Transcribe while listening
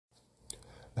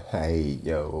Hey,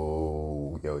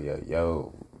 yo.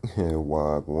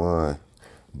 Walk one,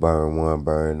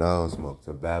 burn on, smoke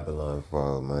to Babylon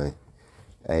fall, man.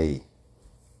 Hey,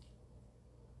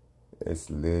 it's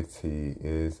litty,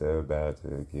 it's about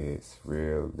to get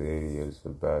real litty, it's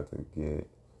about to get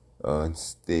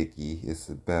unsticky, it's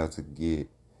about to get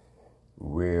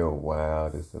real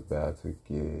wild, it's about to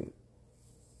get,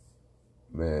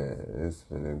 man, it's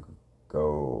finna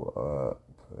go up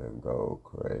and go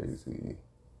crazy.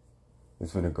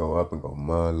 It's finna go up and go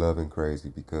mud loving crazy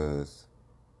because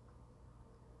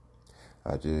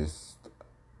I just,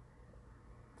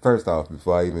 first off,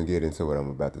 before I even get into what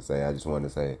I'm about to say, I just want to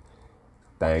say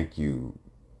thank you,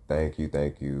 thank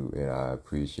you, and I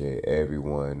appreciate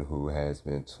everyone who has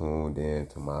been tuned in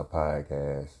to my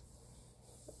podcast.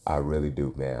 I really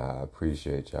do, man. I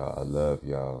appreciate y'all. I love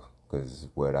y'all because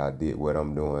what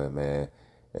I'm doing, man,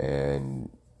 and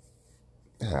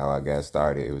how I got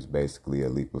started, it was basically a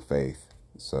leap of faith.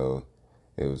 So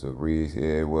it was a risk.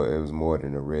 It was more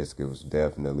than a risk. It was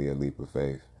definitely a leap of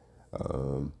faith.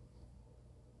 Um,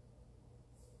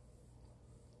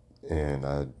 And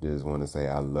I just want to say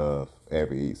I love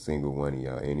every single one of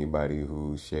y'all. Anybody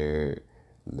who shared,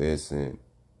 listened,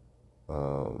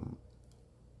 um,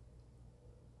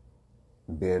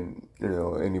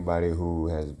 anybody who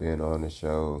has been on the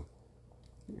show,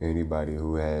 anybody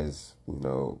who has,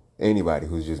 anybody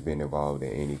who's just been involved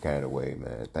in any kind of way,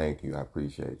 man. Thank you. I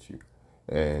appreciate you.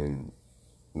 And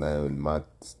now my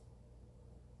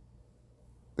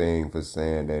thing for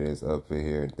saying that it's up for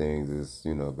here and things is,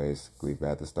 basically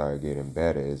about to start getting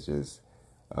better. It's just,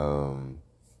 um,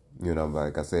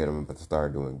 like I said, I'm about to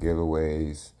start doing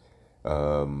giveaways.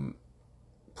 Um,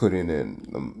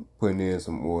 I'm putting in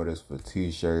some orders for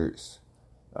T-shirts.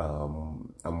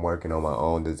 I'm working on my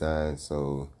own design,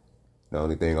 so the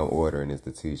only thing I'm ordering is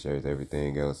the T-shirts.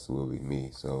 Everything else will be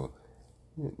me. So,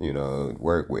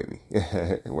 work with me.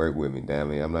 Work with me,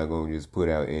 damn it. I'm not gonna just put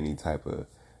out any type of,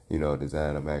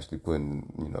 design. I'm actually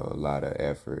putting, a lot of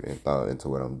effort and thought into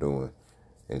what I'm doing.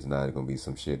 It's not gonna be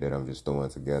some shit that I'm just throwing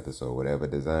together. So whatever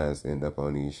designs end up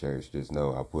on these shirts, just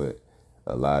know I put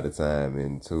a lot of time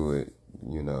into it.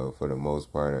 For the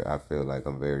most part, I feel like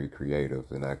I'm very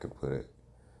creative and I can put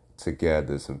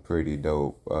together some pretty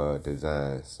dope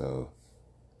designs. So,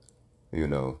 you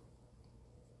know,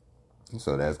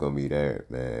 so that's gonna be there,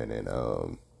 man. And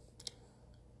I'm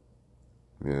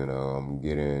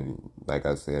getting, like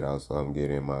I said, also I'm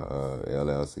getting my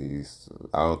LLCs.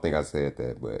 I don't think I said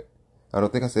that, but I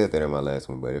don't think I said that in my last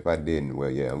one. But if I didn't, well,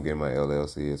 yeah, I'm getting my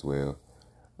LLC as well.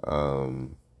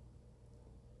 Um,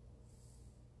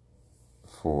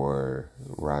 for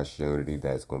Rosh Unity,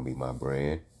 that's gonna be my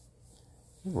brand.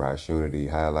 Rosh Unity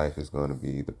High Life is gonna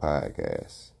be the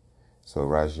podcast. So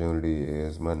Rosh Unity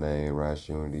is my name. Rosh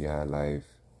Unity High Life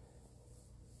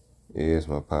is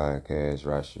my podcast.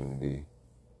 Rosh Unity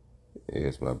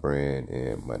is my brand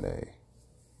and my name.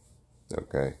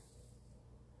 Okay.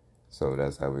 So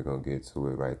that's how we're gonna get to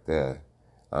it right there.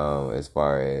 As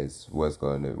far as what's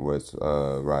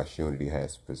Rosh Unity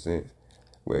has to present,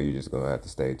 well, you're just gonna have to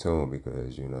stay tuned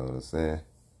because you know what I'm saying.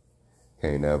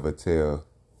 Can't never tell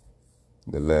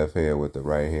the left hand what the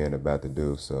right hand about to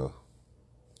do. So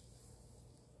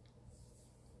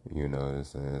you know what I'm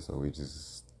saying. So we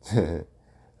just, I'm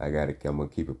gonna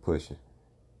keep it pushing.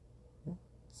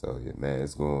 So yeah, man,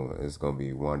 it's gonna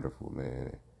be wonderful,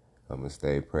 man. I'm gonna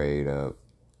stay prayed up.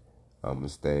 I'm gonna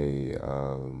stay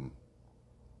I'm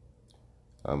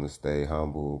gonna stay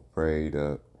humble, prayed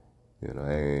up. I'm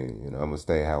gonna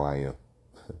stay how I am.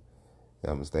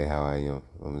 I'm gonna stay how I am.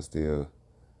 I'm gonna still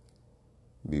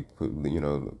be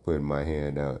putting my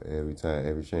hand out every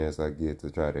chance I get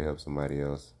to try to help somebody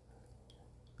else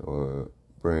or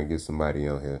get somebody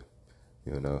on here.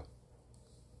 You know,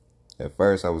 at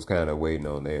first I was kind of waiting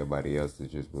on everybody else to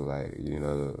just be like,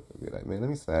 man, let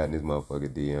me slide in this motherfucker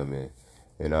DM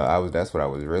and that's what I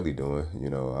was really doing.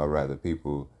 I'd rather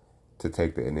people to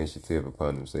take the initiative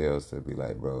upon themselves to be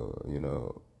like,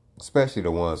 bro, especially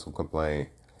the ones who complain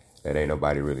that ain't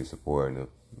nobody really supporting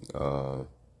them.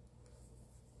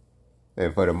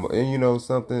 And for the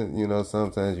something,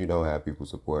 sometimes you don't have people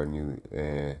supporting you,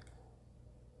 and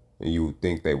you would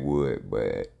think they would,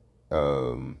 but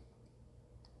for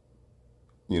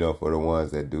the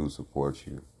ones that do support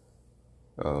you,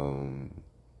 um,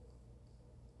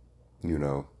 you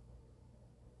know,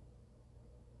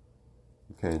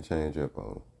 you can't change up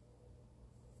on.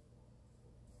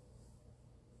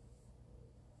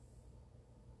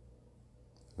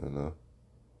 You know,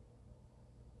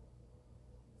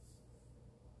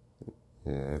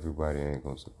 yeah, everybody ain't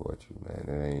gonna support you,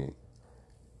 man.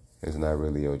 It's not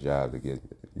really your job to get,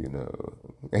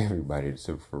 everybody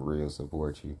to for real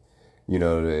support you.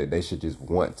 They should just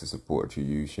want to support you.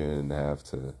 You shouldn't have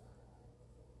to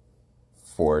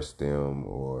force them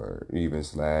or even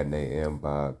slide in their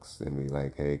inbox and be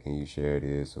like, hey, can you share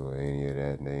this or any of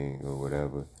that thing or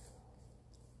whatever,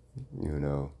 you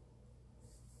know.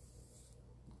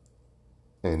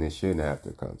 And it shouldn't have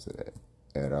to come to that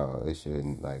at all. It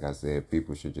shouldn't, like I said,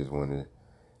 people should just want to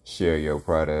share your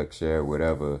product, share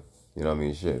whatever,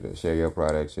 share your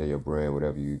product, share your brand,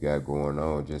 whatever you got going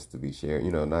on just to be shared,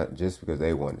 not just because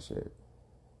they want to share it.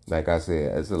 Like I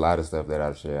said, it's a lot of stuff that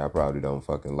I share I probably don't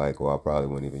fucking like or I probably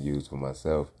wouldn't even use for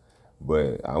myself.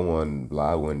 But I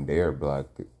wouldn't dare block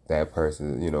that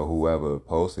person, whoever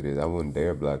posted it. I wouldn't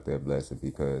dare block that blessing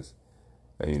because,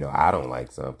 I don't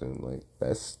like something. Like,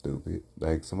 that's stupid.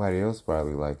 Like, somebody else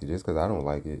probably like it just because I don't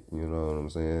like it. You know what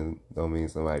I'm saying? Don't mean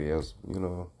somebody else,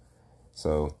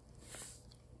 So,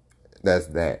 that's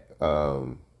that.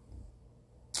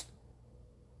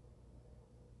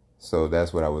 So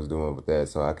that's what I was doing with that.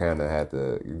 So I kind of had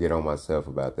to get on myself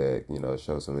about that,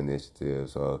 show some initiative.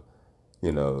 So,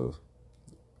 you know,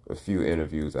 a few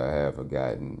interviews I have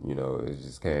gotten, it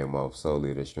just came off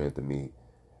solely the strength of me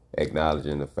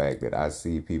acknowledging the fact that I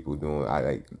see people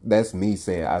doing. That's me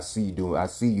saying I see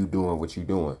you doing what you're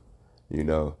doing, you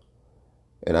know.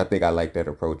 And I think I like that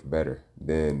approach better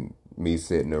than me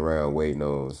sitting around waiting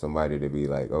on somebody to be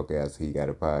like, okay, I see he got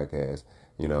a podcast.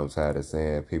 I'm tired of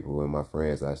saying people and my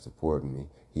friends are supporting me.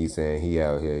 He's saying he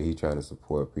out here, he trying to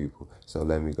support people. So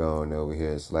let me go on over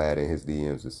here and slide in his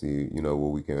DMs to see, what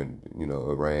we can,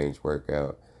 arrange, work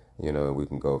out, and we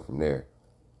can go from there.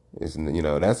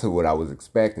 That's what I was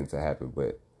expecting to happen,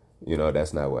 but,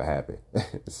 that's not what happened.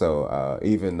 So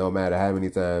even no matter how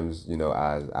many times,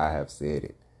 I have said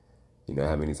it,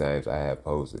 how many times I have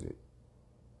posted it.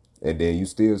 And then you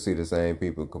still see the same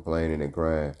people complaining and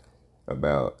crying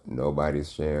about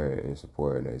nobody's sharing and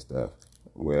supporting their stuff.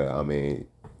 Well, I mean,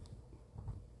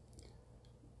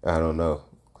 I don't know.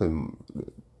 I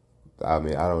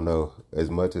don't know.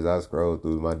 As much as I scroll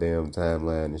through my damn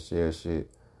timeline and share shit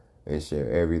and share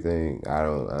everything, I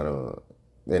don't.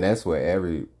 And that's what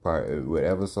every part,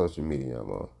 whatever social media I'm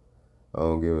on. I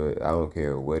don't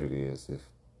care what it is. If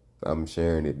I'm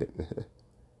sharing it,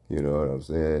 you know what I'm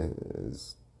saying?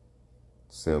 It's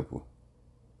simple.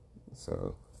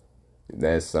 So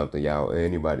that's something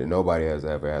nobody has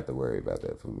ever had to worry about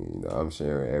that for me. I'm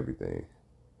sharing everything.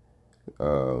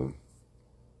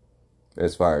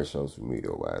 As far as social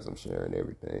media wise, I'm sharing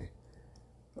everything.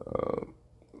 I'm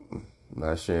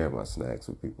not sharing my snacks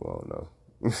with people I don't know.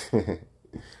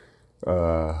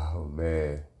 Oh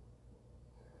man.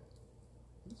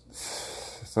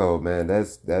 So man,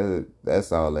 that's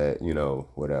all that,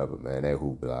 whatever, man, that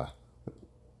hoopla.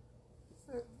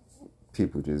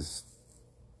 People just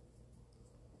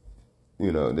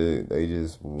they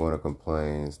just want to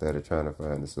complain instead of trying to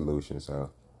find a solution. So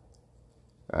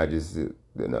I just,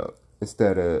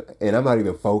 instead of, and I'm not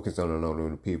even focused on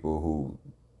the people who,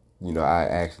 I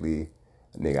actually,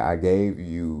 nigga, I gave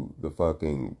you the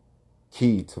fucking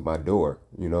key to my door.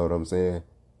 You know what I'm saying?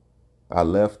 I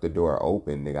left the door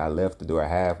open, nigga. I left the door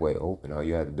halfway open. All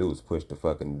you had to do was push the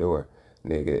fucking door,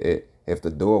 nigga. If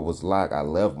the door was locked, I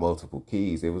left multiple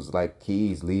keys. It was like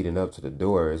keys leading up to the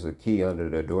door. There's a key under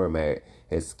the doormat.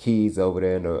 It's keys over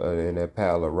there in that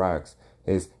pile of rocks.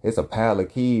 It's a pile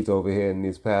of keys over here in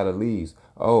this pile of leaves.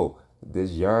 Oh,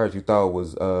 this yard you thought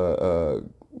was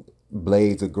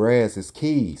blades of grass is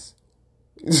keys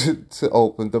to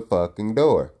open the fucking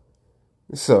door.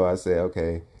 So I said,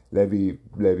 okay, let me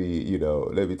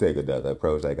take another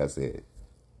approach, like I said.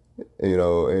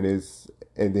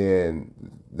 And then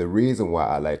the reason why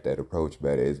I like that approach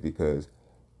better is because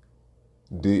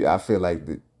I feel like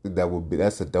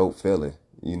that's a dope feeling.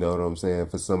 You know what I'm saying?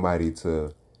 For somebody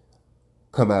to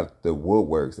come out the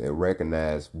woodworks and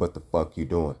recognize what the fuck you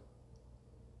doing.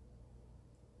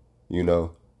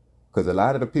 Because a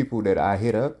lot of the people that I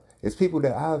hit up, it's people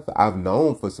that I've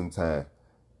known for some time.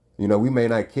 We may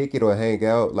not kick it or hang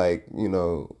out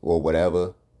or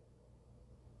whatever.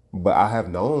 But I have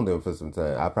known them for some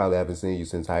time. I probably haven't seen you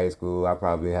since high school. I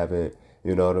probably haven't,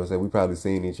 you know what I'm saying? We probably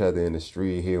seen each other in the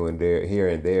street here and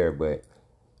there. But,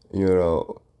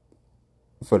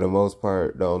 for the most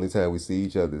part, the only time we see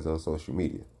each other is on social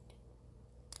media.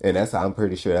 And I'm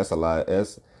pretty sure that's a lot.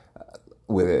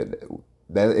 With it,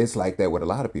 that it's like that with a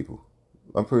lot of people.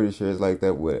 I'm pretty sure it's like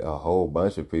that with a whole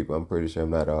bunch of people. I'm pretty sure I'm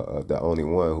not the only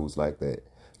one who's like that.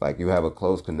 Like, you have a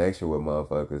close connection with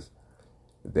motherfuckers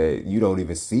that you don't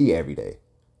even see every day.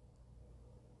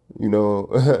 You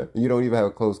don't even have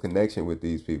a close connection with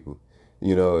these people.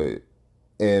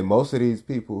 And most of these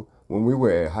people, when we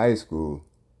were in high school,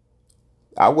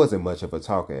 I wasn't much of a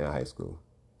talker in high school,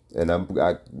 and I'm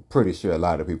pretty sure a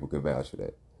lot of people can vouch for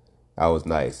that. I was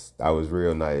nice. I was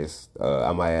real nice.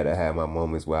 I might have had my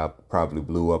moments where I probably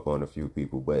blew up on a few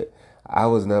people, but I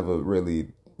was never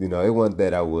really, it wasn't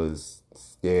that I was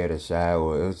scared or shy,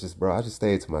 or it was just, bro, I just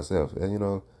stayed to myself.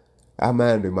 And, I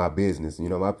minded my business.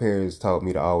 My parents taught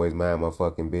me to always mind my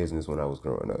fucking business when I was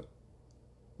growing up.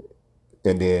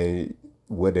 And then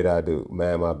what did I do?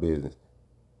 Mind my business.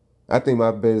 I think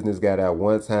my business got out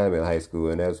one time in high school,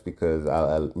 and that's because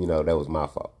that was my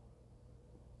fault.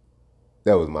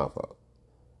 That was my fault.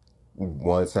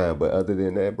 One time, but other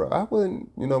than that, bro, I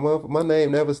wouldn't, my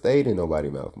name never stayed in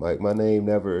nobody's mouth. Like, my name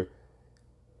never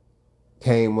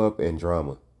came up in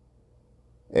drama.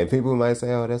 And people might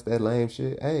say, oh, that's that lame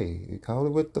shit. Hey, call it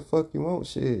what the fuck you want,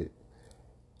 shit.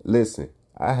 Listen,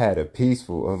 I had a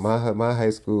peaceful, my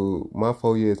high school, my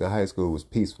 4 years in high school was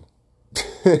peaceful.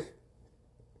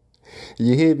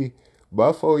 You hear me?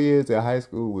 My 4 years in high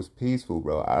school was peaceful,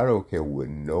 bro. I don't care what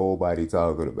nobody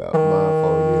talking about. My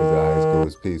 4 years in high school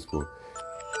was peaceful.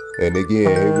 And again,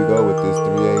 here we go with this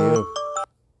 3 a.m.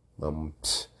 I'm,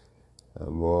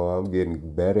 I'm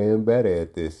getting better and better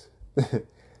at this.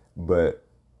 But,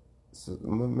 so,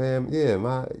 man, yeah,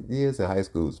 my years in high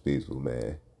school was peaceful,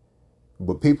 man.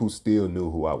 But people still knew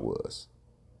who I was.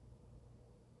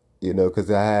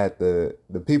 Because I had the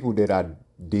people that I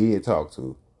did talk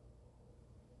to.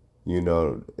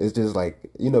 It's just like,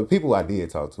 people I did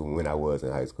talk to when I was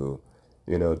in high school,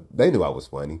 they knew I was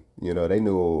funny. They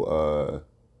knew,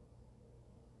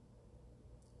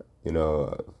 you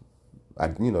know, I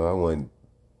wasn't,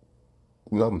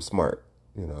 I'm smart,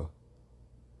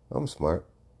 I'm smart.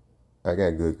 I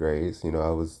got good grades. I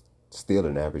was still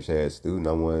an average ass student.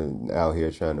 I wasn't out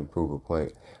here trying to prove a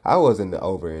point. I wasn't an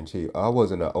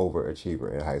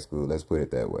overachiever in high school. Let's put it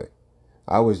that way.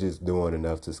 I was just doing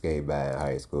enough to skate by in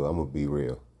high school. I'm gonna be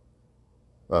real,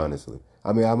 honestly.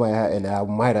 I mean, I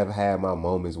might have had my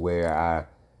moments where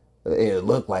it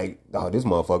looked like, oh, this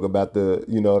motherfucker about to,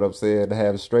 you know what I'm saying, to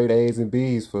have straight A's and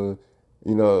B's for,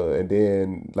 and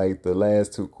then like the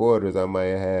last 2 quarters, I might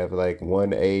have like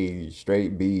one A,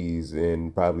 straight B's,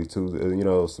 and probably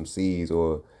two, some C's,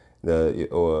 or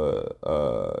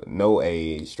no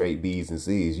A, straight B's and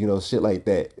C's, shit like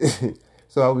that.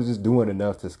 So I was just doing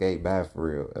enough to skate by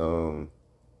for real.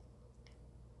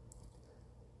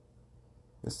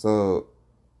 So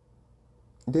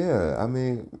yeah, I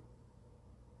mean,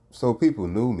 so people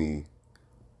knew me,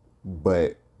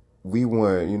 but we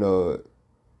weren't,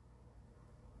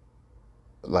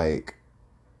 like,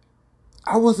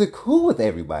 I wasn't cool with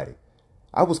everybody.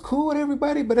 I was cool with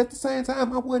everybody, but at the same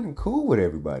time, I wasn't cool with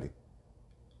everybody.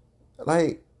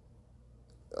 Like,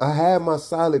 I had my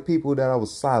solid people that I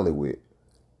was solid with.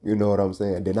 You know what I'm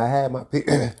saying? Then I had my,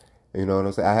 you know what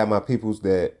I'm saying? I had my peoples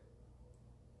that,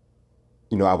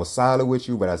 I was solid with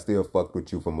you, but I still fucked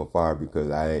with you from afar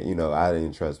because I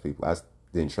didn't trust people. I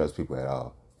didn't trust people at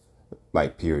all.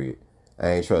 Like, period.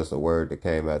 I ain't trust a word that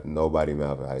came out of nobody's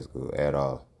mouth in high school at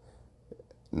all.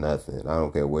 Nothing. I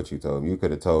don't care what you told me. You could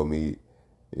have told me,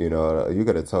 you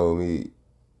could have told me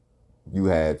you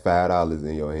had $5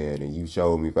 in your hand and you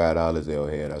showed me $5 in your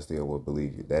hand. I still would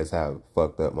believe you. That's how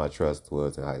fucked up my trust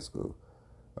was in high school.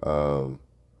 Um,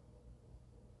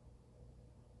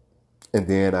 and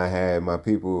then I had my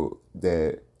people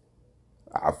that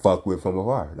I fuck with from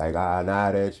afar. Like, I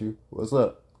nod at you. What's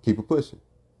up? Keep it pushing.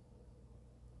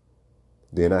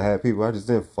 Then I had people I just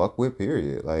didn't fuck with,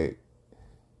 period. Like,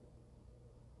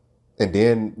 and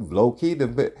then low key,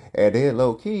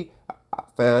 I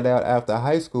found out after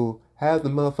high school, half the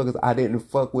motherfuckers I didn't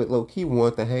fuck with low key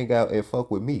wanted to hang out and fuck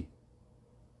with me.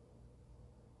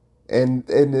 And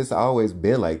it's always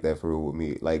been like that for with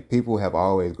me. Like, people have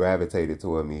always gravitated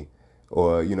toward me.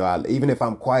 Or, even if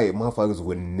I'm quiet, motherfuckers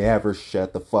would never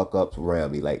shut the fuck up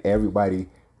around me. Like, everybody,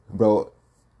 bro,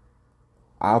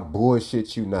 I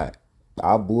bullshit you not.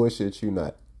 I bullshit you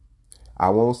not. I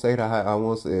won't say that. I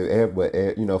won't say, but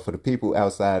for the people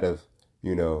outside of,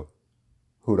 you know,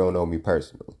 who don't know me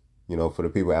personally, for the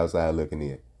people outside looking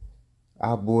in,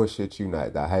 I bullshit you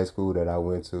not. The high school that I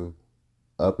went to,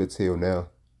 up until now,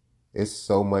 it's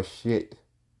so much shit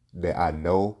that I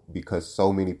know because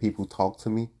so many people talk to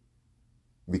me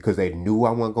because they knew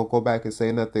I wasn't gonna go back and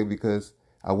say nothing because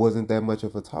I wasn't that much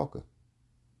of a talker.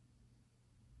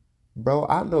 Bro,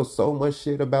 I know so much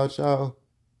shit about y'all.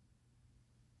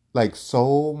 Like,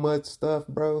 so much stuff,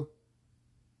 bro,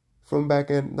 from back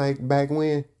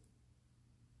when.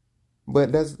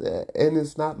 But and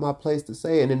it's not my place to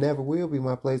say, and it never will be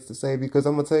my place to say because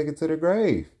I'm gonna take it to the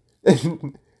grave.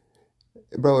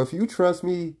 Bro, if you trust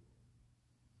me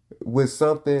with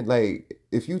something, like,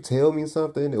 if you tell me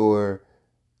something, or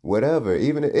whatever.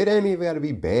 Even it ain't even got to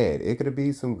be bad. It could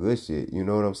be some good shit. You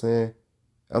know what I'm saying?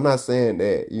 I'm not saying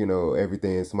that,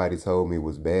 everything somebody told me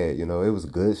was bad. It was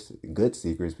good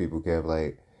secrets people kept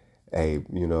like, hey,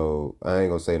 I ain't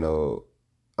gonna say no.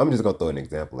 I'm just gonna throw an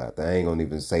example out there. I ain't gonna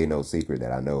even say no secret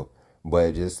that I know.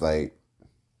 But just like,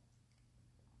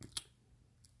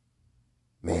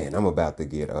 man, I'm about to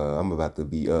be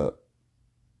up.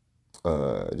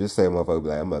 Just say motherfucker be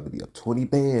like, I'm about to be up 20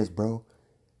 bands, bro.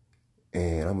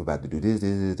 And I'm about to do this,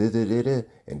 and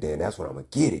then that's when I'm gonna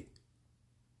get it.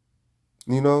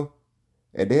 You know?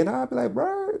 And then I'll be like,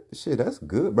 bro, shit, that's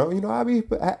good, bro.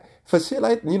 For shit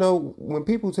like, when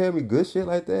people tell me good shit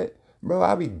like that, bro,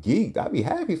 I be geeked. I be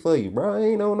happy for you, bro. I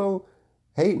ain't on no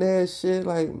hating ass shit.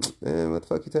 Like, man, what the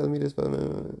fuck you telling me this for,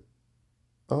 man?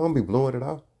 I don't be blowing it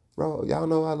off. Bro, y'all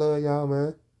know I love y'all,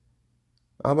 man.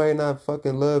 I may not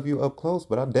fucking love you up close,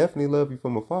 but I definitely love you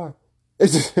from afar.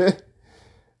 It's just,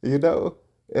 you know,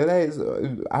 it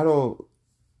ain't, I don't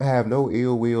have no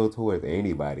ill will towards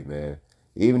anybody, man.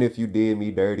 Even if you did me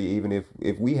dirty, even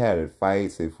if we had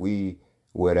fights, if we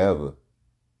whatever,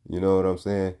 you know what I'm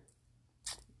saying?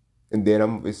 And then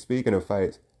I'm speaking of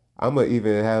fights, I'ma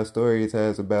even have story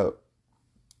times about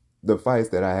the fights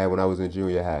that I had when I was in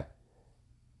junior high.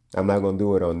 I'm not gonna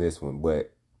do it on this one,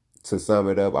 but to sum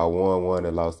it up, I won one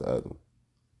and lost the other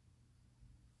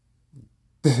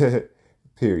one.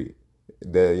 Period.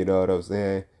 You know what I'm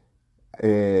saying?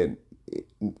 And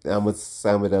I'm gonna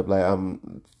sum it up like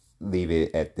I'm leave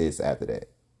it at this after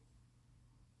that.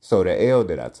 So the L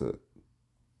that I took,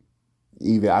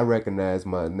 even I recognize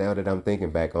my now that I'm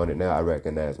thinking back on it now, I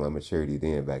recognize my maturity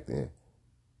then back then.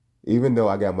 Even though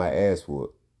I got my ass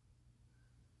whooped,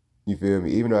 you feel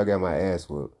me? Even though I got my ass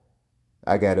whooped,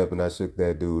 I got up and I shook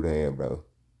that dude's hand, bro,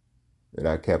 and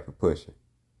I kept it pushing.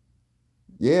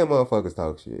 Yeah, motherfuckers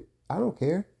talk shit. I don't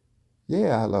care.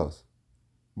 Yeah, I lost,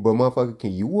 but motherfucker,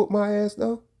 can you whoop my ass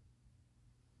though?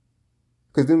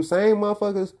 Cause them same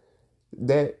motherfuckers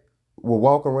that will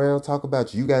walk around talk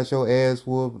about you got your ass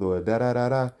whooped or da da da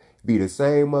da be the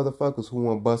same motherfuckers who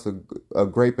want to bust a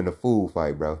grape in a food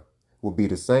fight, bro. Will be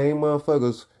the same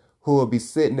motherfuckers who will be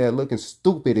sitting there looking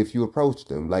stupid if you approach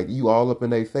them. Like you all up in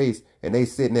their face and they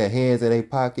sitting there hands in their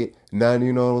pocket, now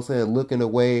you know what I'm saying, looking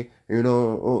away,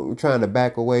 trying to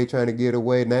back away, trying to get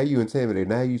away. Now you intimidated,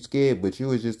 now you scared, but you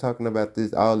was just talking about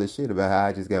all this shit about how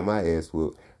I just got my ass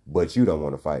whooped, but you don't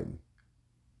want to fight me.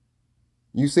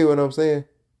 You see what I'm saying?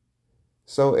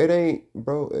 So it ain't,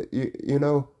 bro,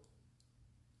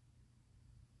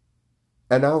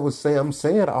 and I'm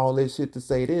saying all this shit to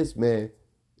say this, man.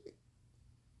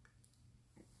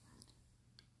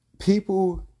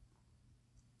 People,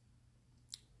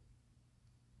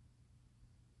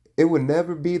 it would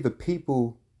never be the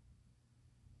people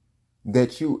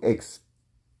that you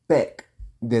expect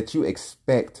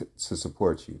to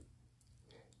support you.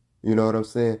 You know what I'm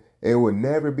saying? It would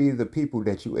never be the people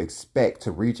that you expect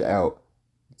to reach out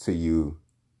to you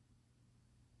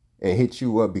and hit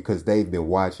you up because they've been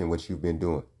watching what you've been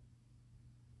doing.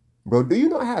 Bro, do you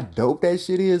know how dope that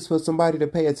shit is for somebody to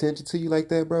pay attention to you like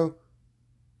that, bro?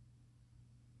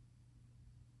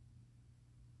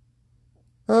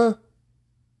 Huh?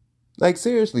 Like,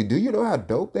 seriously, do you know how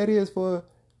dope that is for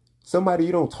somebody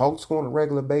you don't talk to on a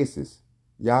regular basis?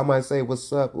 Y'all might say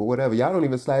what's up or whatever. Y'all don't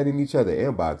even slide in each other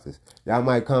inboxes. Y'all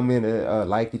might come in and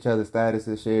like each other's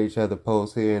statuses, share each other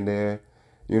posts here and there,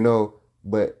 you know.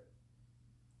 But,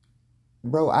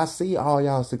 bro, I see all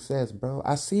y'all success, bro.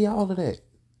 I see all of that.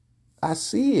 I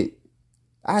see it.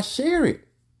 I share it.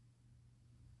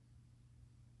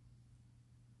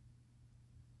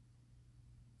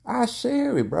 I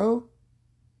share it, bro.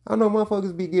 I know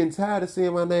motherfuckers be getting tired of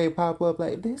seeing my name pop up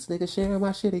like, this nigga sharing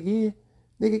my shit again.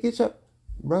 Nigga, get your...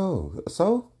 Bro,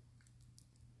 so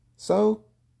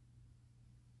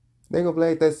they gonna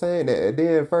play that same that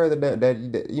then further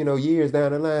down years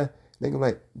down the line, they gonna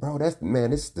like, bro, that's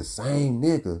man, this is the same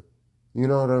nigga. You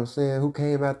know what I'm saying? Who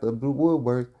came out the blue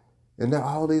woodwork and now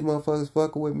all these motherfuckers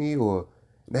fucking with me, or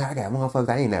now I got motherfuckers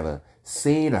I ain't never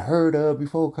seen or heard of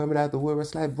before coming out the woodwork.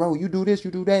 It's like, bro, you do this,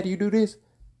 you do that, you do this.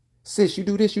 Sis, you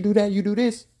do this, you do that, you do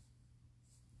this.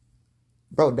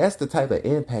 Bro, that's the type of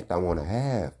impact I wanna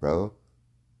have, bro.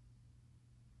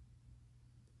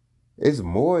 It's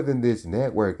more than this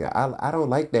networking. I don't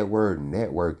like that word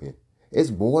networking.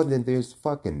 It's more than this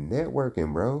fucking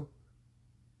networking, bro.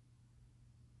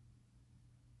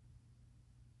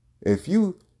 If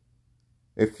you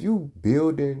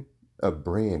building a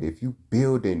brand, if you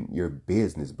building your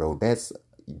business, bro, that's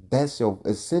your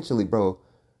essentially, bro.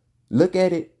 Look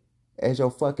at it as your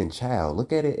fucking child.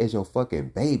 Look at it as your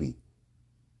fucking baby.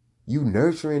 You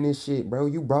nurturing this shit,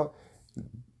 bro.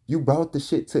 You brought the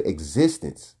shit to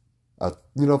existence.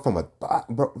 From a thought,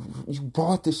 bro. You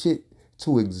brought the shit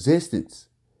to existence.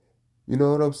 You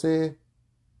know what I'm saying?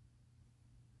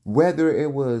 Whether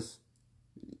it was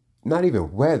not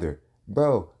even whether,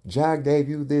 bro. Jah gave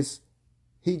you this.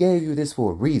 He gave you this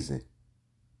for a reason.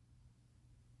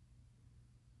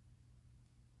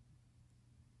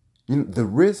 The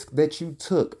risk that you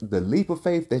took, the leap of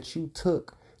faith that you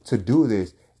took to do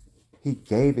this, he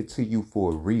gave it to you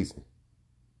for a reason.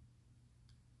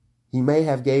 He may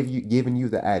have given you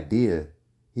the idea.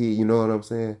 You know what I'm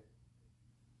saying?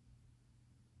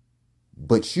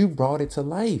 But you brought it to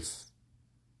life.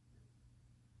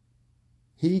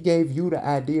 He gave you the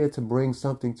idea to bring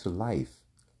something to life.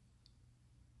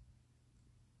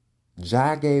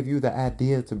 Jah gave you the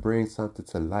idea to bring something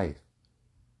to life.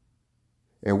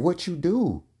 And what you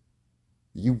do,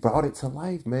 you brought it to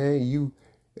life, man.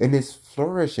 And it's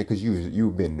flourishing because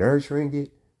you've been nurturing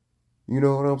it. You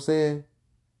know what I'm saying?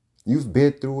 You've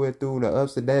been through it, through the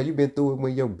ups and downs. You've been through it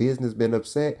when your business been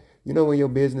upset. You know when your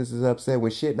business is upset,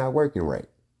 when shit not working right.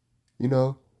 You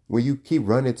know, when you keep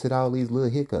running to all these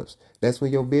little hiccups, that's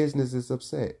when your business is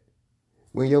upset.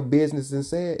 When your business is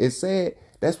sad,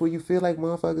 that's when you feel like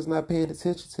motherfuckers not paying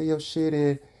attention to your shit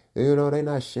and, they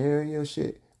not sharing your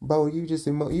shit. Bro, you just,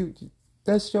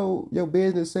 that's your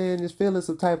business saying it's feeling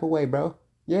some type of way, bro.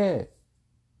 Yeah.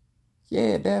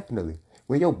 Yeah, definitely.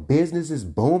 When your business is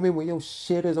booming, when your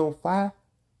shit is on fire,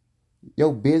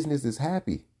 your business is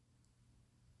happy.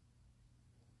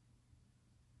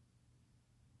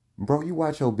 Bro, you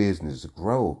watch your business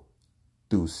grow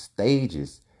through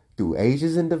stages, through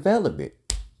ages in development.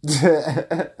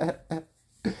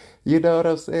 You know what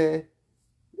I'm saying?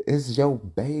 It's your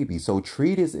baby. So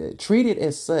treat it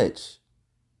as such.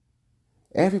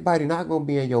 Everybody not gonna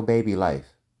be in your baby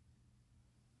life.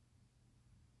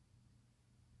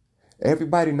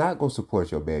 Everybody not gonna support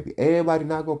your baby. Everybody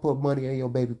not gonna put money in your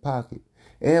baby pocket.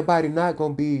 Everybody not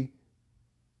gonna be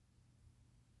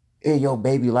in your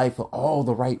baby life for all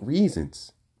the right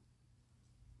reasons.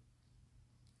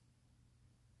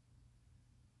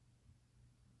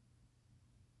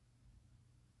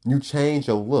 You change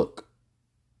your look.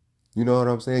 You know what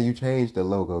I'm saying? You change the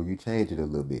logo. You change it a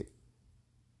little bit.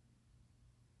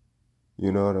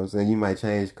 You know what I'm saying? You might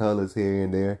change colors here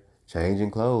and there.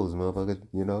 Changing clothes,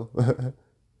 motherfucker,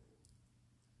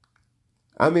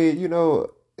 I mean,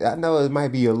 I know it might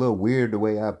be a little weird the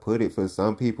way I put it for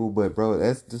some people, but bro,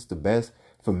 that's just the best.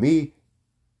 For me,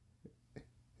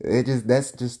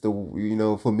 that's just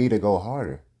for me to go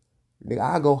harder.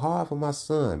 I go hard for my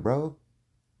son, bro.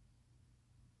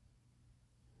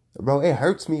 Bro, it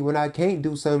hurts me when I can't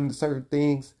do some certain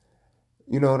things.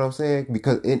 You know what I'm saying?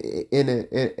 Because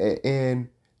in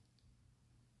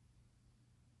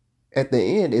at the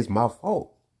end, it's my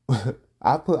fault.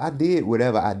 I did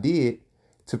whatever I did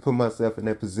to put myself in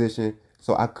that position,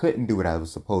 so I couldn't do what I was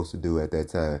supposed to do at that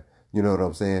time. You know what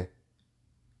I'm saying?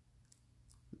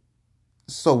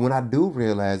 So when I do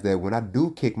realize that, when I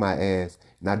do kick my ass,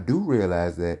 and I do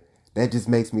realize that, that just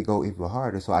makes me go even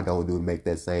harder, so I don't make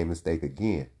that same mistake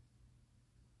again.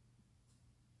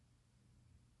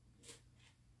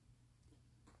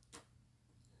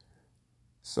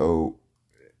 So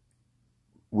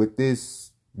with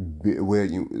this,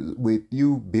 with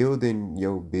you building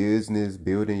your business,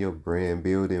 building your brand,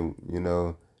 building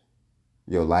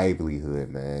your livelihood,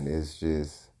 man, it's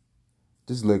just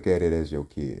look at it as your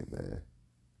kid, man.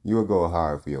 You will go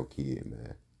hard for your kid,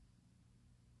 man.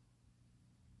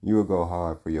 You will go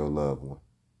hard for your loved one.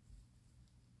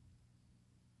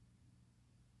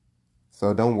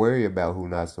 So don't worry about who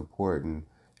not supporting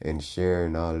and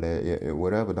sharing all of that,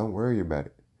 whatever. Don't worry about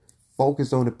it.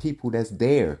 Focus on the people that's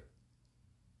there.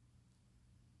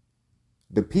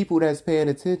 The people that's paying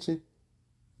attention,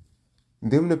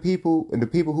 the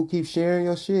people who keep sharing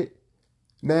your shit,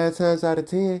 9 times out of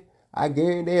 10, I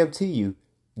guarantee you,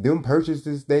 them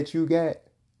purchases that you got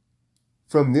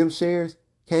from them shares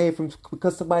came from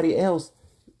because somebody else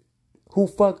who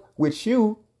fuck with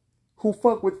you, who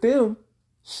fuck with them,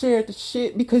 shared the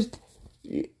shit because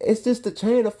it's just a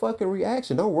chain of fucking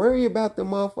reaction. Don't worry about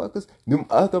them motherfuckers, them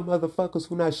other motherfuckers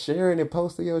who not sharing and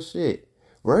posting your shit.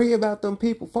 Worry about them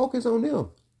people. Focus on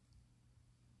them.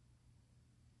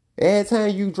 Every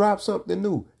time you drop something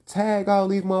new, tag all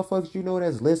these motherfuckers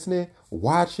that's listening,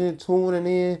 watching, tuning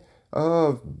in,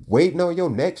 waiting on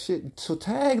your next shit. So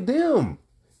tag them.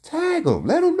 Tag them.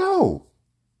 Let them know.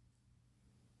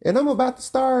 And I'm about to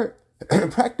start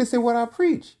practicing what I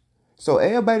preach. So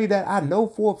everybody that I know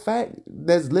for a fact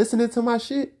that's listening to my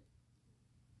shit,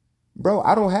 bro,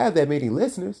 I don't have that many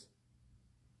listeners.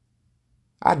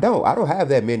 I don't have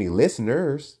that many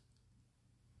listeners.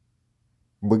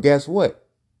 But guess what?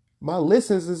 My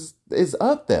listens is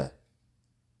up there.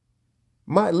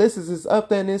 My listens is up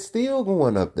there and it's still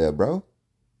going up there, bro.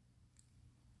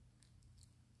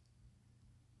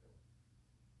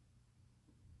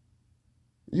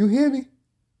 You hear me?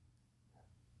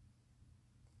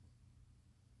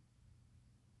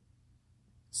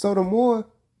 So the more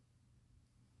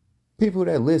people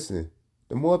that listen,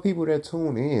 the more people that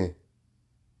tune in,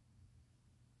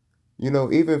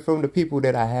 even from the people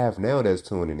that I have now that's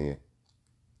tuning in.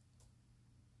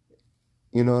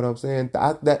 You know what I'm saying?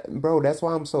 Bro, that's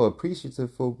why I'm so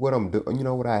appreciative for what I'm doing,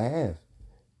 what I have.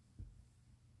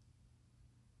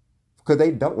 Because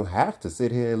they don't have to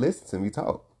sit here and listen to me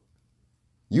talk.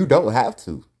 You don't have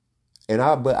to.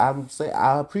 But I'm saying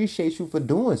I appreciate you for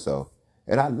doing so.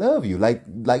 And I love you. Like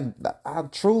I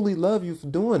truly love you for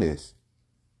doing this.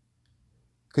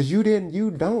 Cause you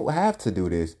don't have to do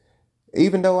this.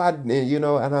 Even though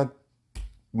and I'm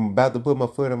about to put my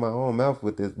foot in my own mouth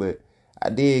with this, but I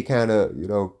did kind of,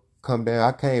 come down.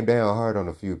 I came down hard on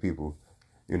a few people,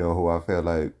 who I felt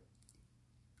like,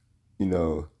 you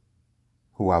know,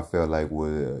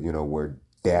 were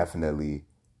definitely,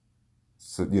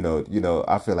 so,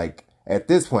 I feel like at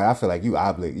this point, I feel like you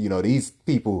obligate, these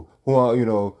people who are,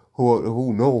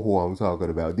 who know who I'm talking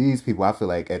about. These people, I feel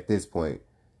like at this point,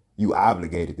 you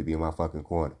obligated to be in my fucking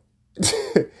corner.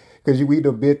 Because we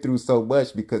done been through so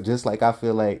much. Because just like I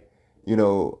feel like,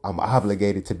 I'm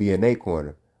obligated to be in their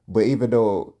corner. But even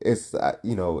though it's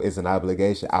an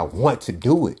obligation, I want to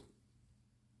do it.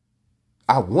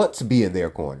 I want to be in their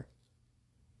corner.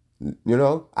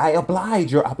 I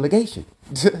oblige your obligation.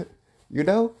 you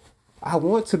know, I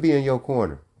want to be in your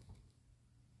corner.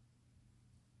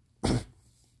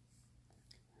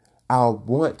 I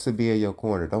want to be in your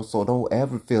corner. Don't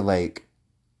ever feel like,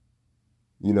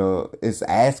 it's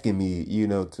asking me,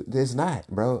 it's not,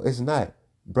 bro. It's not.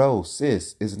 Bro,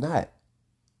 sis, it's not.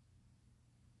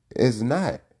 It's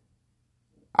not.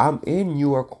 I'm in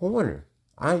your corner.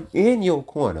 I'm in your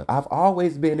corner. I've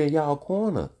always been in y'all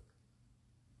corner.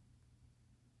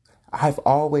 I've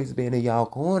always been in y'all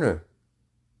corner.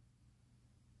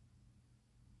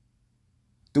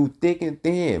 Through thick and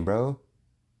thin, bro.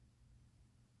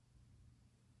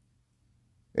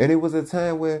 And it was a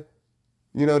time where,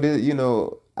 I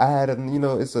had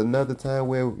it's another time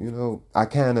where, I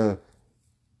kind of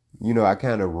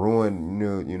ruined,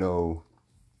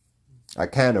 I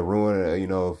kind of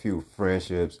ruined, a few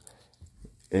friendships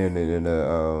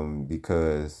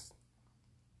because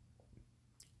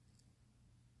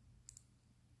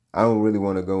I don't really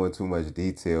want to go into too much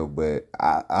detail, but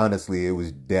honestly, it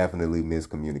was definitely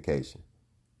miscommunication.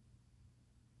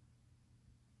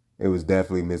 It was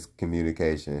definitely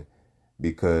miscommunication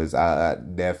because I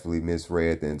definitely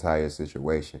misread the entire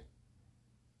situation.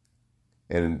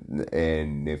 And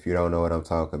if you don't know what I'm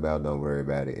talking about, don't worry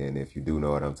about it. And if you do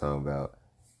know what I'm talking about,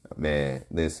 man,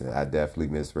 listen, I definitely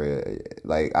misread.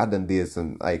 Like I did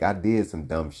some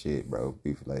dumb shit, bro.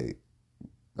 Like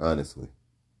honestly,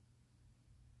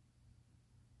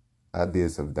 I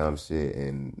did some dumb shit,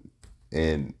 and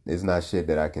it's not shit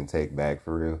that I can take back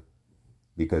for real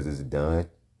because it's done.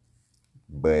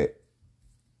 But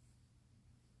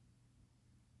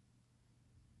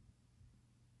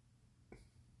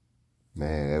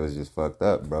man, that was just fucked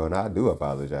up, bro. And I do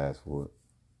apologize for it.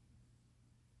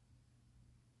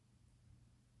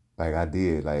 Like I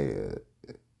did,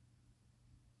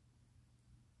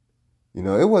 it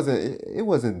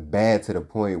wasn't bad to the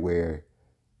point where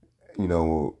you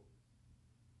know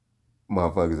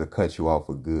motherfuckers will cut you off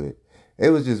for good. It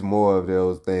was just more of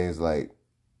those things like,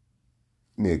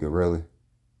 nigga, really?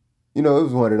 It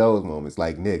was one of those moments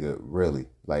like, nigga, really?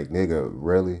 Like, nigga,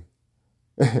 really?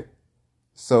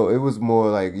 So it was more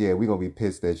like, yeah, we gonna be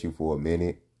pissed at you for a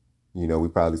minute. We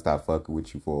probably stop fucking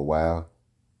with you for a while.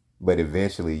 But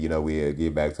eventually, we'll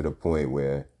get back to the point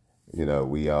where,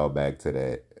 we all back to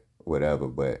that whatever.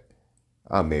 But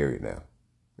I'm married now.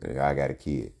 I got a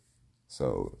kid.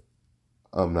 So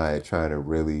I'm not trying to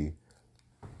really,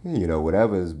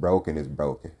 whatever is broken is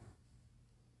broken.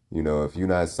 If you're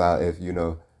not solid, if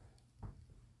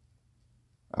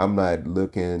I'm not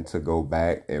looking to go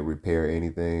back and repair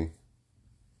anything.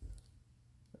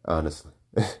 Honestly,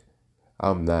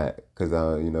 I'm not, cause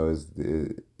I'm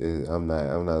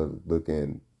not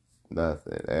looking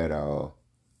nothing at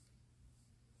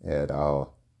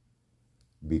all,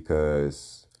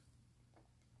 because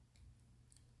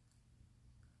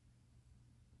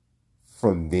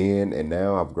from then and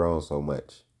now I've grown so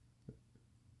much.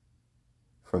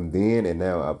 From then and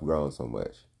now I've grown so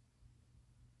much.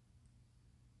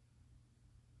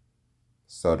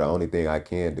 So the only thing I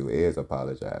can do is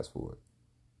apologize for it.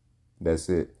 That's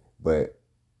it. But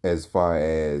as far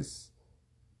as,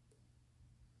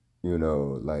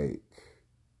 like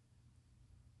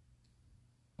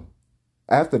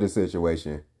after the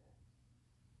situation,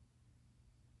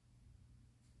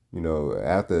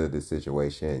 after the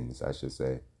situations, I should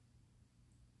say,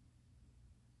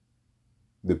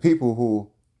 the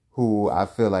people who I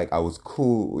feel like I was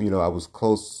cool, I was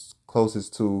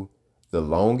closest to the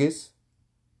longest,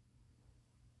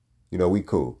 we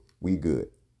cool. We good.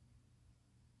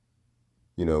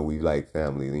 We like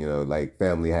family, like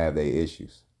family have their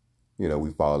issues.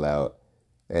 We fall out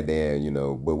and then,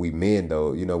 but we men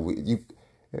though,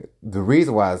 the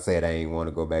reason why I said I ain't want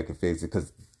to go back and fix it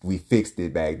because we fixed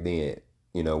it back then.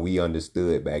 We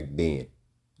understood back then.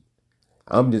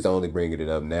 I'm just only bringing it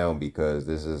up now because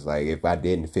this is like if I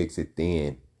didn't fix it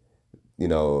then,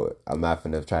 I'm not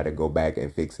gonna try to go back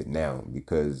and fix it now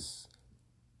because,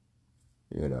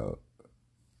 you know,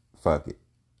 fuck it.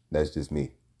 That's just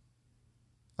me.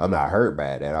 I'm not hurt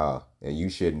by it at all, and you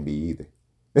shouldn't be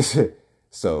either.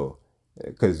 So,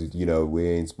 because we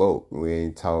ain't spoke, we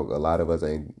ain't talk. A lot of us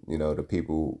ain't, the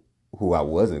people who I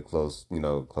wasn't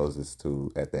closest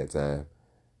to at that time.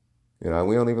 We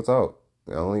don't even talk.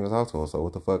 I don't even talk to them. So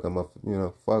what the fuck? I'm a,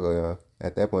 fuck.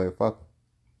 At that point, fuck 'em.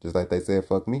 Just like they said,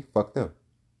 fuck me, fuck them.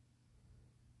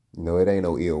 It ain't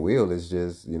no ill will. It's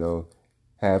just,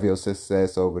 have your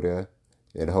success over there.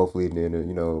 And hopefully, then,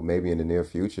 maybe in the near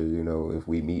future, if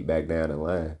we meet back down the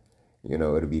line,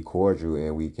 it'll be cordial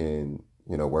and we can,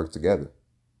 work together.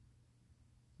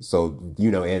 So,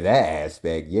 in that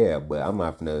aspect, yeah, but I'm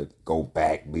not gonna go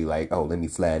back and be like, oh, let me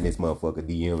slide in this motherfucker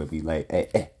DM and be like,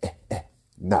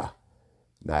 nah,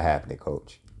 not happening,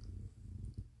 coach.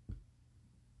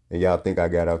 And y'all think I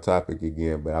got off topic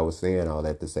again, but I was saying all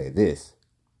that to say this.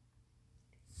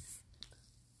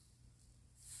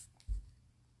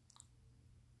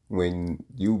 When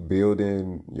you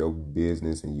building your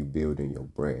business and you building your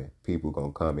brand, people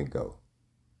gonna come and go.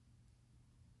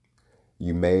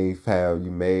 You may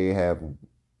have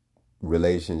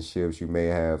relationships,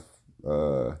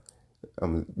 uh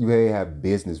you may have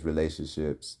business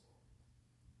relationships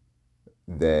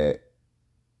that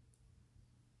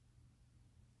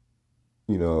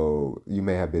you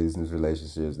may have business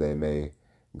relationships that may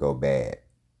go bad.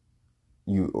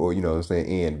 Or what I'm saying,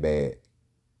 end bad.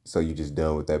 So you just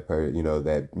done with that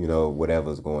that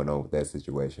whatever's going on with that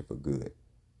situation for good.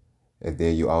 And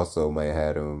then you also might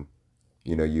have them,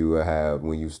 you will have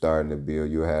when you starting to build,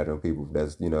 you have them people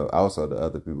that's also the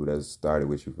other people that started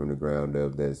with you from the ground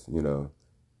up. That's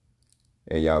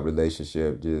and y'all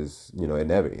relationship just it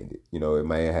never ended. It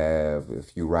might have a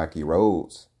few rocky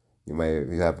roads. You might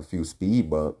have a few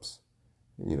speed bumps.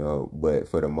 But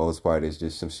for the most part, it's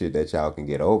just some shit that y'all can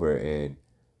get over and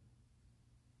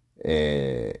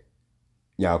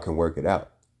y'all can work it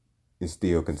out and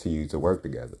still continue to work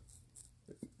together.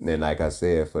 And like I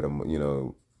said, for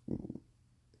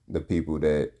the people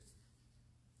that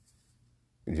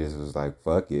just was like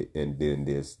fuck it and then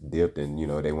just dipped and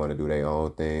they want to do their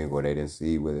own thing or they didn't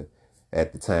see with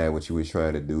at the time what you was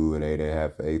trying to do and they didn't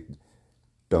have faith,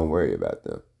 don't worry about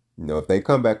them. If they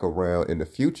come back around in the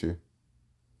future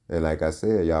and like I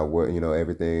said, y'all work,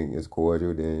 everything is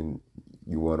cordial, then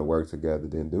you want to work together,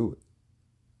 then do it.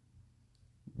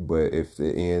 But if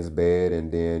it ends bad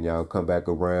and then y'all come back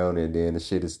around and then the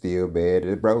shit is still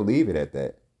bad, bro, leave it at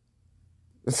that.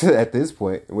 At this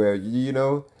point, where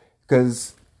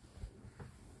because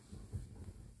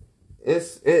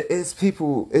it's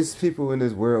people in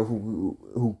this world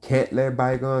who can't let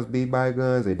bygones be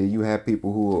bygones, and then you have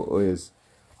people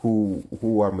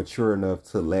who are mature enough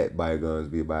to let bygones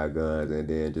be bygones, and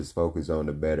then just focus on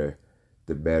the better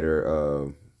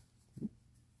the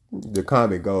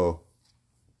common goal.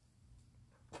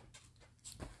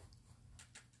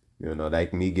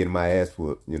 Like me getting my ass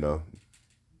whooped.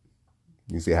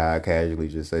 You see how I casually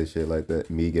just say shit like that?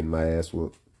 Me getting my ass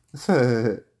whooped.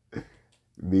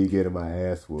 Me getting my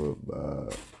ass whooped.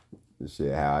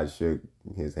 Shit, how I shook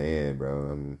his hand,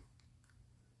 bro.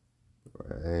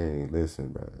 Hey,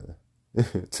 listen, bro.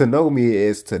 To know me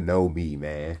is to know me,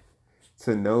 man.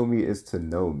 To know me is to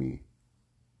know me.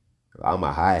 I'm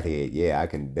a hothead. Yeah, I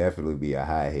can definitely be a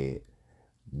hothead.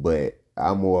 But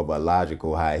I'm more of a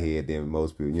logical hothead than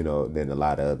most people, than a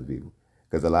lot of other people.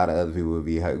 Because a lot of other people will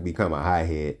become a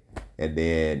hothead and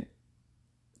then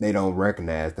they don't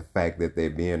recognize the fact that they're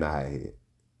being a hothead.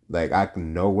 Like, I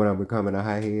can know when I'm becoming a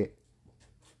hothead.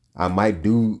 I might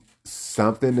do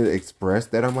something to express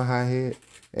that I'm a hothead.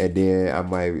 And then I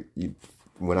might,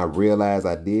 when I realize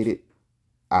I did it,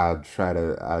 I'll try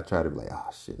to be like, oh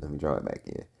shit, let me draw it back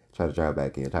in. Try to draw it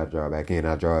back in, try to draw it back in,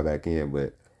 I'll draw it back in.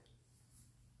 But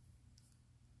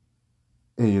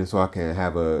and, so I can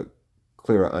have a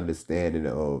clearer understanding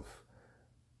of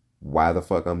why the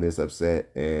fuck I'm this upset,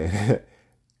 and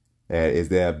and is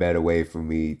there a better way for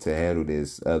me to handle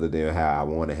this other than how I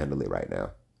want to handle it right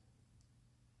now?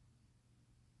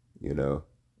 You know,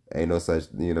 ain't no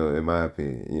such, in my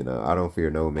opinion, I don't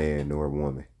fear no man nor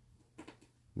woman.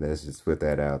 Let's just put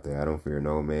that out there. I don't fear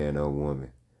no man, no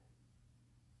woman.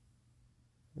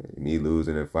 Me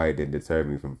losing a fight didn't deter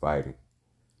me from fighting.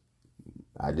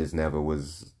 I just never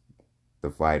was the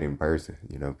fighting person,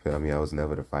 I mean, I was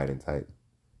never the fighting type.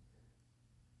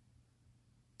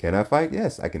 Can I fight?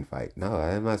 Yes, I can fight. No,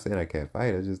 I'm not saying I can't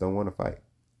fight. I just don't want to fight.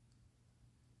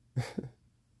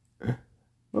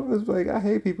 I was like, I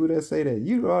hate people that say that.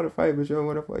 You know how to fight, but you don't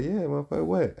want to fight. Yeah, motherfucker,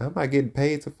 what? I'm not getting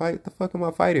paid to fight. The fuck am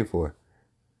I fighting for?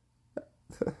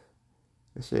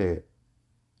 Shit.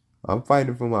 I'm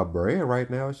fighting for my brand right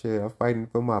now. Shit. I'm fighting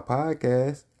for my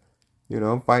podcast.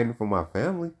 I'm fighting for my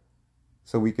family.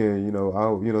 So we can,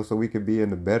 so we can be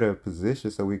in a better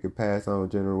position so we can pass on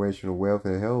generational wealth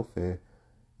and health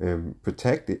and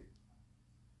protect it.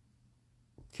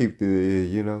 Keep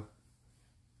the,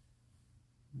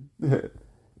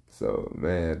 So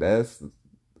man,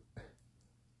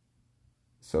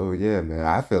 so yeah, man.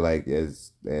 I feel like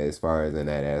as far as in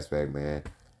that aspect, man,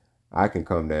 I can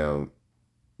come down,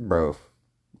 bro.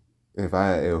 If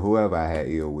whoever I had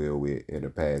ill will with in the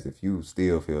past, if you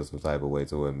still feel some type of way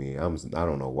toward me, I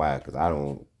don't know why, because I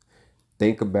don't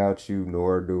think about you,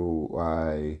 nor do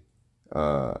I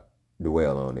uh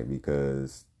dwell on it,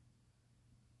 because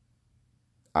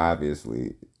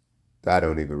obviously I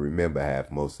don't even remember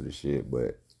half most of the shit,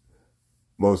 but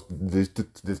most the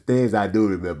things I do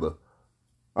remember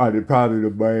are probably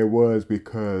the main ones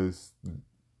because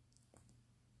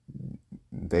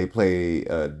they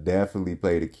definitely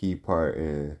played a key part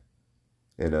in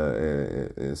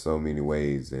so many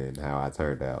ways in how I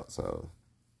turned out. So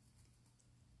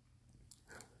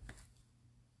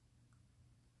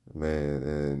man,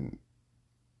 and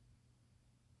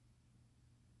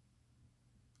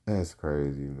that's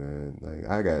crazy, man. Like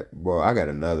I got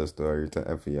another story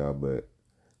time for y'all, but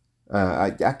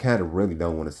I kind of really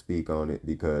don't want to speak on it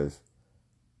because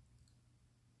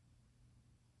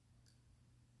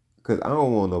I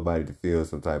don't want nobody to feel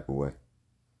some type of way,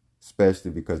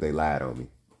 especially because they lied on me.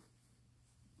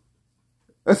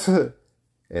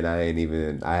 And I ain't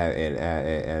even I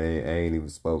ain't even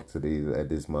spoke to these at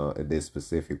this month at this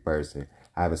specific person.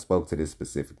 I haven't spoke to this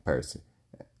specific person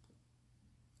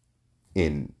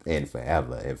in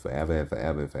forever and forever and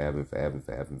forever and forever and forever and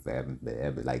forever and forever and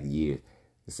forever, like years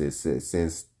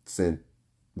since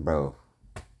bro,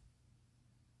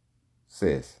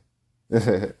 sis.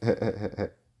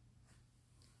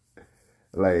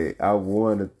 Like I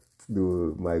want to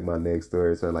do like my next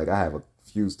story. So like I have a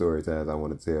few story times I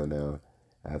want to tell now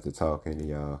after talking to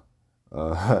y'all.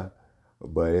 Uh,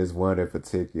 but it's one in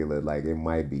particular, like it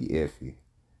might be iffy,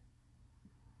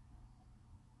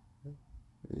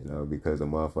 because a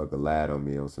motherfucker lied on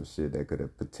me on some shit that could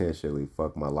have potentially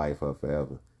fucked my life up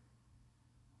forever.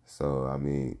 So I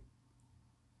mean,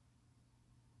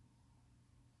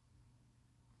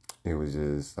 it was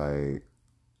just like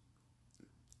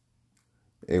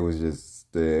it was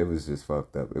just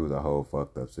fucked up. It was a whole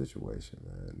fucked up situation,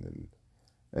 man.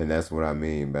 And that's what I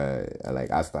mean by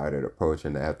like I started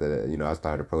approaching after that. I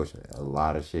started approaching a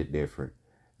lot of shit different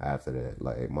after that.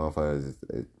 Like motherfuckers,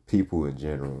 people in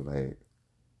general. Like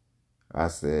I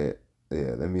said,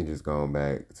 yeah, let me just go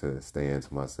back to staying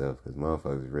to myself because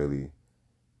motherfuckers really.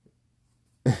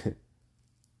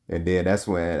 And then that's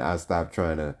when I stopped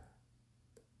trying to.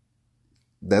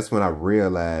 That's when I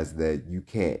realized that you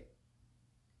can't.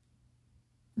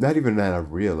 Not even that I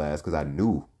realized because I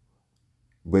knew.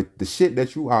 But the shit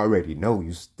that you already know,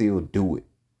 you still do it.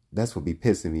 That's what be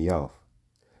pissing me off.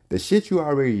 The shit you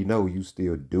already know, you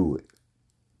still do it.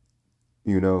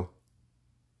 You know?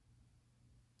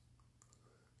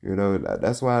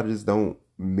 That's why I just don't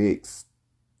mix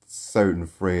certain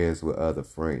friends with other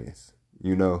friends.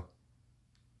 You know?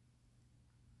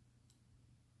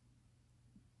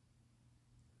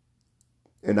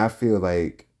 And I feel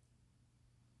like,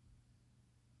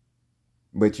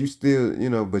 but you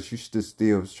still, but you should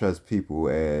still trust people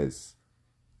as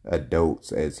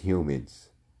adults, as humans,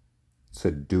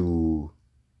 to do,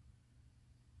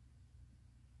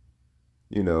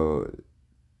 you know,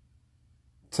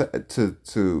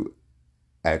 to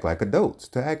act like adults,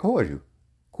 to act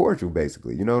cordial,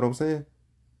 basically. You know what I'm saying?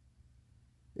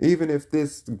 Even if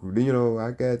this,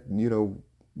 I got,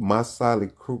 my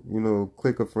solid crew,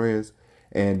 clique of friends,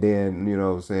 and then, what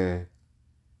I'm saying,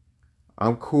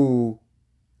 I'm cool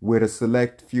with a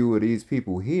select few of these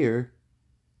people here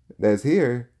that's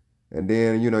here. And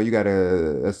then, you got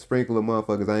a sprinkle of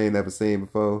motherfuckers I ain't never seen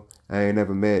before. I ain't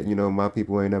never met, my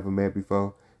people ain't never met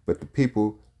before. But the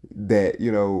people that,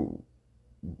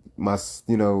 my,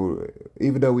 you know,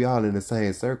 even though we all in the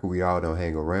same circle, we all don't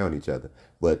hang around each other.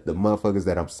 But the motherfuckers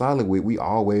that I'm solid with, we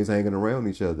always hanging around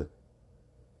each other.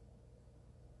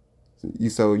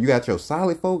 So you got your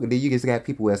solid folk, and then you just got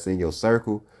people that's in your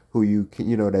circle who you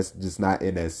can, that's just not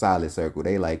in that solid circle.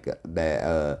 They like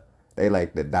that. They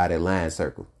like the dotted line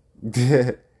circle.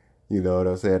 You know what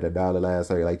I'm saying? The dotted line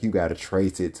circle. Like you got to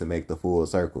trace it to make the full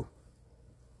circle.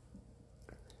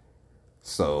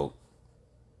 So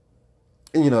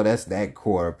that's that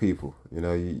core of people. You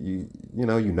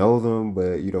know them,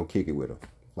 but you don't kick it with them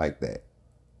like that.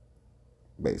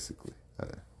 Basically.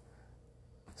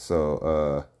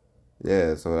 So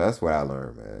yeah, so that's what I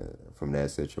learned, man, from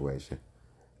that situation.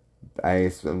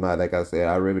 I'm not, like I said,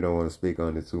 I really don't want to speak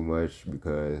on it too much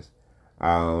because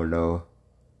I don't know,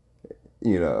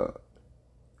 you know,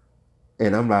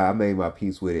 and I made my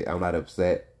peace with it. I'm not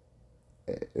upset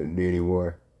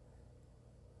anymore.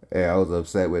 Yeah, I was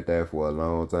upset with that for a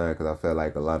long time because I felt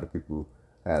like a lot of people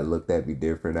had looked at me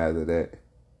different after that,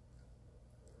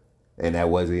 and that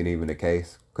wasn't even the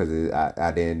case because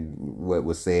I didn't, what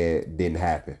was said didn't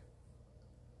happen.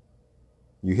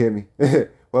 You hear me?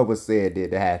 What was said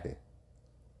didn't happen.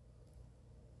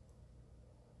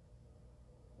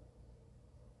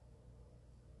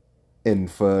 And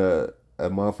for a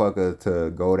motherfucker to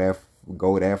go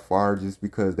that far just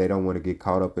because they don't want to get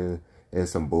caught up in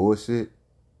some bullshit.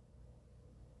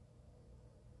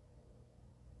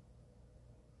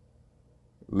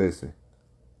 Listen,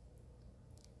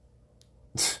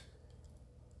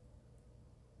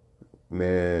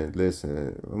 man,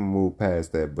 listen. I'm gonna move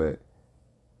past that, but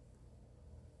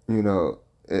you know,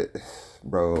 it,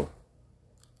 bro.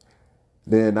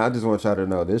 Then I just want y'all to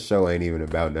know this show ain't even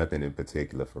about nothing in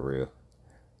particular for real.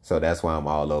 So that's why I'm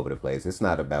all over the place. It's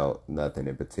not about nothing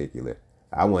in particular.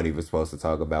 I wasn't even supposed to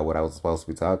talk about what I was supposed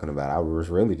to be talking about. I was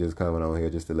really just coming on here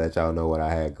just to let y'all know what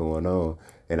I had going on.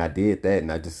 And I did that,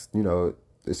 and I just,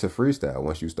 it's a freestyle.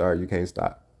 Once you start, you can't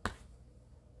stop.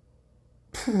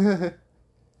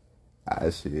 Ah,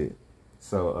 shit.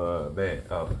 So, man,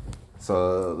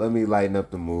 so let me lighten up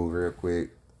the mood real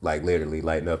quick. Like, literally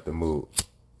lighten up the mood.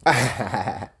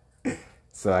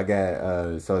 So I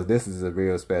got so this is a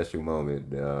real special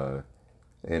moment, and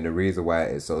the reason why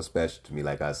it's so special to me,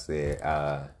 like I said,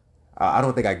 I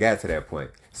don't think I got to that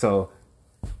point. So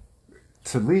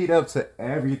to lead up to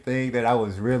everything that I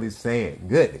was really saying,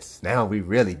 goodness, now we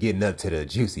really getting up to the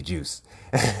juicy juice.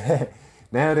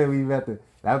 Now that I'm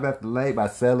about to lay my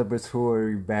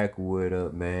celebratory backwood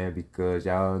up, man, because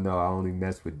y'all know I only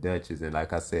mess with Dutchess, and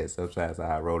like I said, sometimes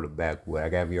I roll a backwood. I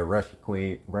got me a Russian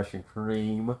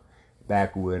cream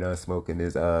backwood. I'm smoking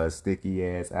this sticky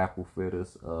ass apple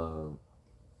fritters.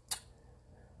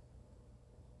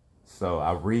 So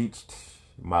I reached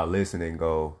my listening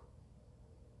goal,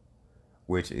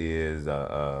 which is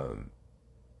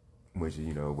which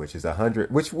is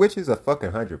 100, which is a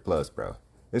fucking 100 plus, bro.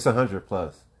 It's 100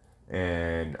 plus,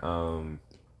 and I'm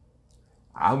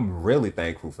really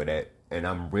thankful for that, and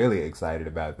I'm really excited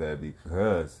about that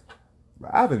because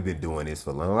I haven't been doing this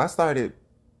for long. I started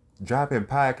dropping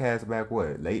podcasts back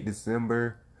late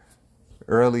December,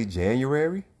 early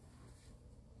January.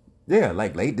 Yeah,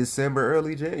 like late December,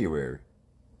 early January.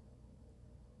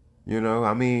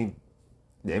 I mean,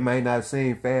 it might not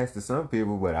seem fast to some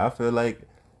people, but I feel like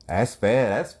that's fast.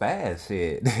 That's fast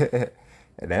shit.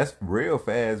 And that's real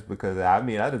fast because I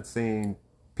mean, I've seen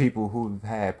people who've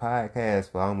had podcasts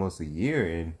for almost a year,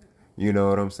 and you know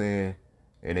what I'm saying?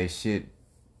 And they shit,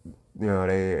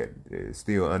 they're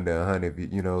still under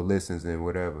 100, listens and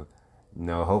whatever.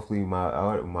 Hopefully my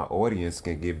audience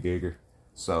can get bigger.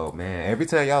 So man, every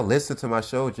time y'all listen to my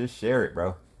show, just share it,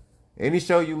 bro. Any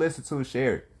show you listen to,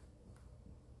 share it.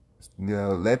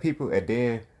 Let people, and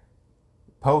then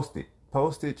post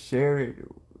it, share it,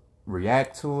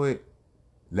 react to it.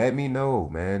 Let me know,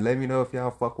 man. Let me know if y'all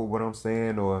fuck with what I'm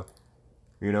saying, or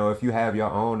if you have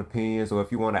your own opinions, or if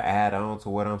you want to add on to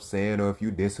what I'm saying, or if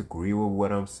you disagree with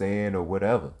what I'm saying, or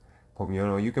whatever.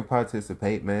 You can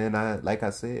participate, man. Like I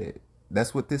said,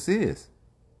 that's what this is,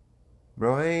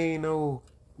 bro. I ain't no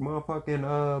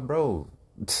motherfucking bro.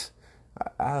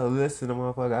 I listen to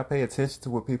motherfucker. I pay attention to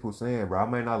what people saying, bro. I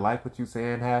may not like what you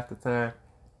saying half the time,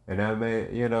 and I may,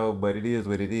 but it is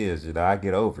what it is. I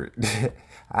get over it.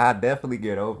 I definitely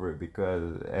get over it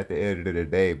because at the end of the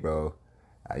day, bro,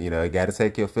 you got to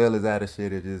take your feelings out of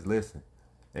shit and just listen.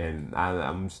 And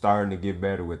I'm starting to get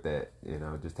better with that.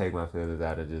 Just take my feelings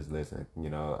out and just listen.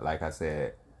 Like I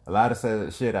said, a lot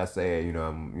of shit I say,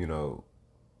 I'm,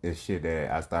 It's shit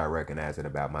that I start recognizing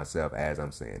about myself as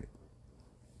I'm saying it.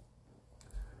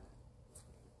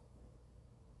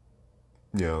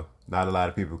 You know, not a lot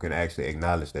of people can actually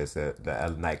acknowledge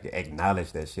that, like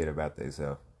acknowledge that shit about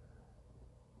themselves.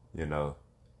 You know,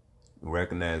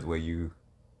 recognize where you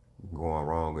going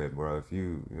wrong with, bro. If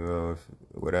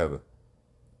whatever,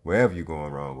 wherever you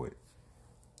going wrong with,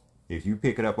 if you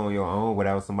pick it up on your own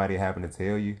without somebody having to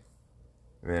tell you,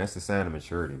 man, that's a sign of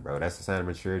maturity, bro. That's a sign of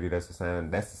maturity. That's a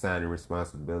sign. That's a sign of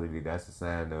responsibility. That's a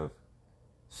sign of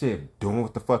shit doing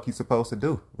what the fuck you supposed to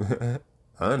do.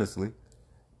 Honestly,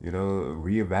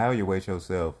 reevaluate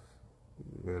yourself.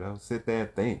 Sit there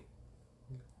and think.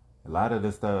 A lot of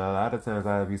the stuff. A lot of times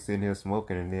I'll be sitting here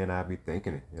smoking, and then I'll be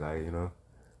thinking it.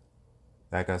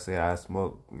 Like I said, I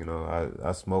smoke.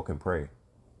 I smoke and pray.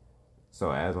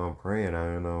 So as I'm praying,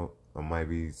 I might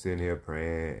be sitting here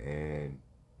praying, and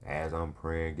as I'm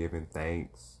praying, giving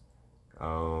thanks,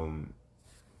 I'm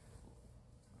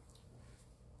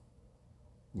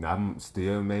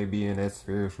still maybe in that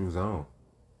spiritual zone.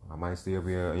 I might still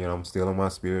be, I'm still on my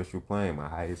spiritual plane, my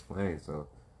highest plane. So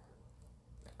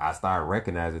I start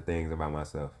recognizing things about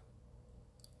myself.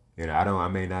 I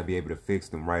may not be able to fix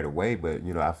them right away, but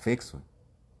I fix them.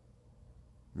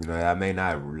 I may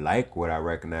not like what I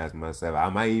recognize myself. I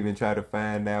might even try to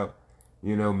find out. I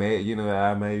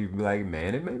may be like,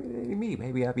 man, it maybe it ain't me.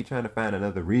 Maybe I be trying to find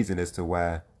another reason as to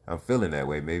why I'm feeling that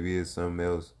way. Maybe it's something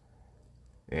else,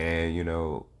 and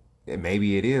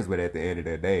maybe it is. But at the end of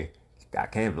the day, I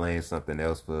can't blame something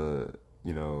else for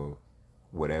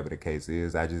whatever the case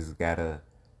is. I just gotta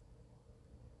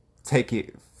take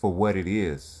it for what it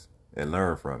is and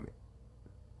learn from it.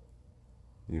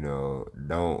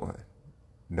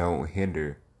 Don't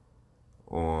hinder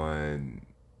on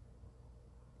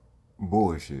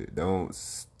bullshit. Don't.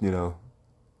 So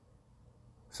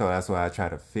that's why I try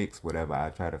to fix whatever I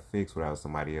try to fix without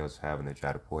somebody else having to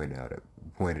try to point it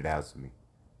out to me.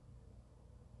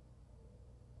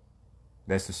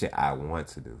 That's the shit I want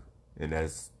to do, and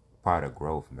that's part of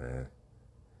growth, man.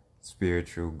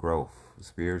 Spiritual growth,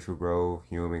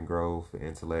 human growth,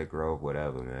 intellect growth,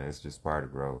 whatever, man. It's just part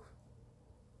of growth.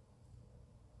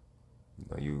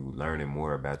 You learning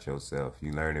more about yourself.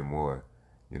 You learning more.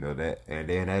 That, and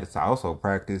then that's also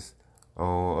practice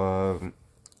on.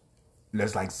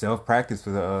 That's like self practice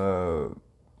for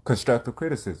constructive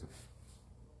criticism.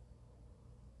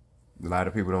 A lot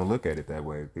of people don't look at it that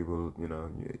way. People,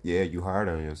 yeah, you hard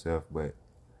on yourself, but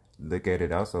look at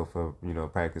it also for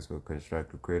practice for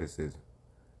constructive criticism.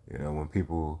 When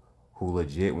people who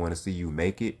legit want to see you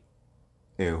make it,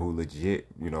 and who legit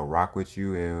rock with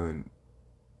you, and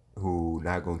who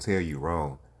not gonna tell you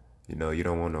wrong. You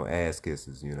don't want no ass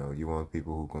kisses. You want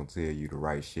people who gonna tell you the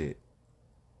right shit.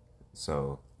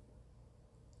 So,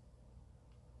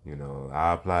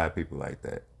 I apply people like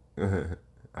that.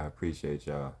 I appreciate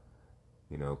y'all.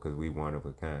 Because we one of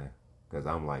a kind. Because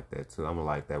I'm like that too. I'm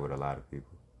like that with a lot of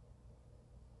people.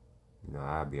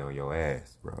 I'll be on your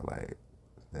ass, bro. Like,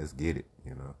 let's get it.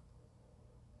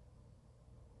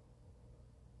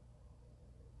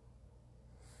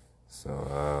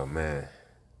 So, man.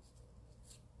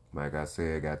 Like I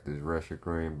said, got this Russia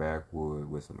cream backwood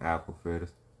with some apple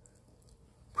fritters.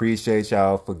 Appreciate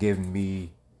y'all for giving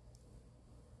me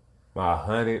my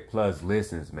 100+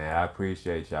 listens, man. I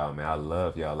appreciate y'all, man. I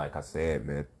love y'all, like I said,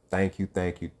 man. Thank you,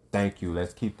 thank you, thank you.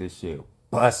 Let's keep this shit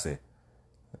busting.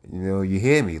 You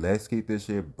hear me? Let's keep this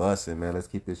shit busting, man. Let's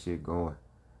keep this shit going.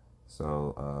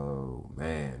 So,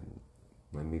 man,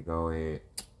 let me go ahead.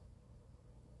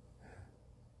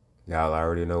 Y'all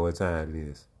already know what time it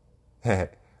is.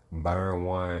 Burn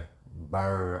one,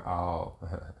 burn all.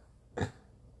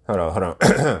 Hold on.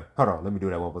 Hold on. Let me do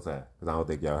that one more time, because I don't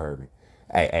think y'all heard me.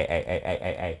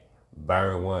 Hey.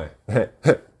 Burn one.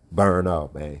 Burn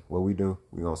all, man. What we do?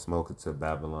 We gonna smoke it till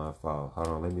Babylon fall. Hold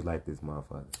on. Let me light this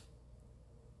motherfucker.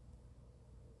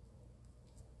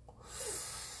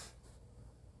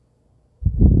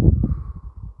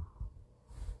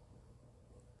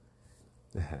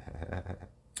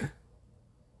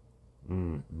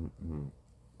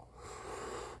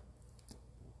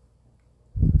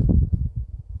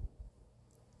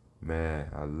 Man,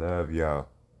 I love y'all.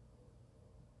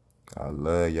 I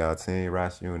love y'all. Team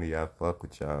Ross Unity. I fuck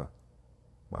with y'all.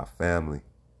 My family.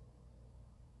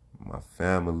 My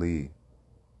family.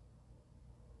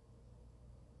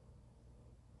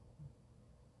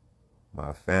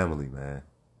 My family, man.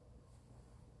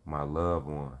 My loved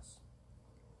ones.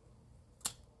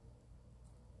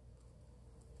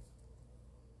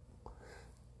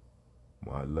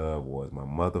 My loved ones. My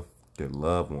motherfucking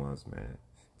loved ones, man.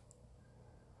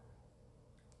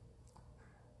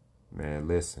 Man,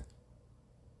 listen.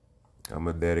 I'm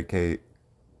gonna dedicate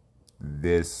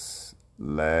these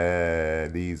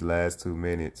last 2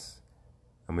 minutes.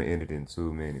 I'm gonna end it in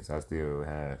 2 minutes. I still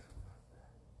have.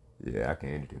 Yeah, I can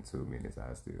end it in 2 minutes.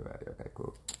 I still have. Okay,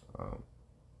 cool. Um,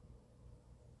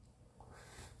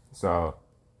 so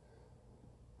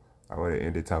I would have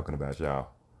ended talking about y'all.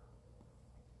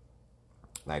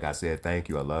 Like I said, thank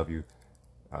you. I love you.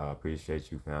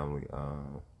 Appreciate you, family.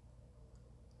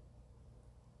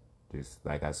 Just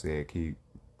like I said, keep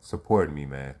supporting me,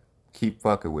 man. Keep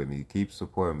fucking with me. Keep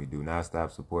supporting me. Do not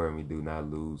stop supporting me. Do not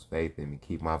lose faith in me.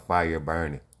 Keep my fire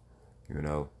burning. You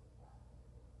know,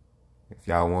 if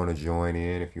y'all want to join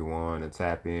in, if you want to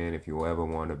tap in, if you ever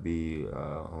want to be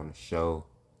on the show,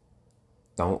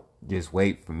 don't just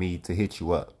wait for me to hit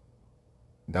you up.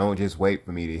 Don't just wait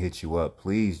for me to hit you up.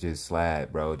 Please just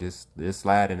slide, bro. Just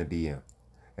slide in the DM.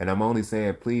 And I'm only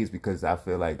saying please because I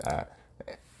feel like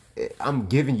I'm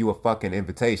giving you a fucking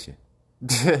invitation.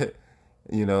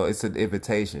 You know, it's an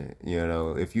invitation. You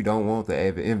know, if you don't want the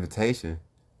invitation,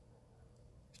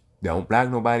 don't block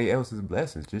nobody else's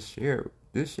blessings. Just share it.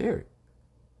 Just share it.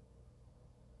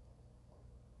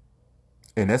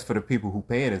 And that's for the people who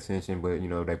paying attention, but you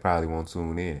know, they probably won't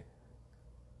tune in.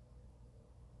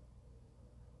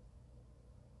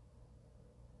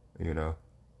 You know?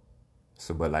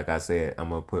 So but like I said, I'm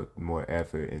gonna put more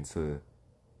effort into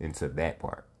that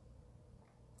part.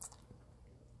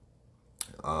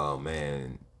 Oh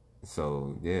man.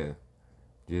 So yeah.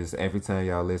 Just every time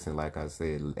y'all listen, like I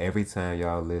said, every time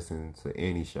y'all listen to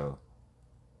any show,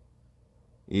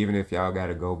 even if y'all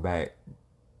gotta go back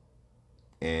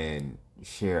and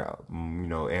share, you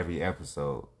know, every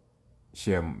episode,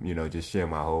 share, you know, just share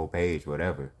my whole page,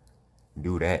 whatever.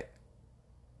 Do that,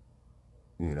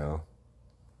 you know.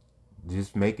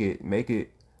 Just make it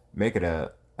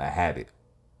a habit.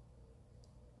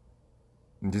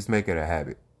 Just make it a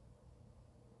habit.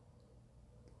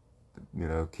 You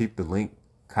know, keep the link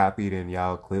copied in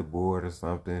y'all clipboard or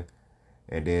something,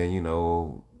 and then you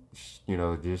know,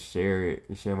 just share it,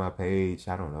 share my page.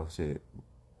 I don't know, shit.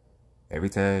 Every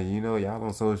time, you know, y'all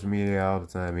on social media all the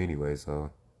time anyway.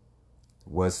 So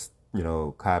what's, you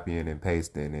know, copying and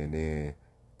pasting and then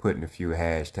putting a few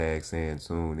hashtags saying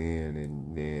tune in,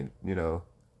 and then you know,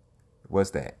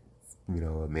 what's that? You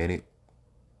know, a minute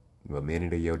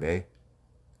of your day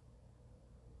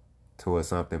towards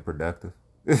something productive.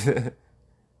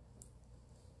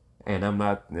 And I'm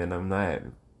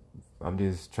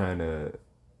just trying to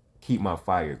keep my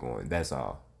fire going. That's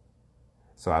all.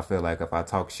 So I feel like if I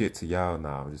talk shit to y'all,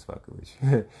 nah, I'm just fucking with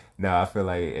you. No, I feel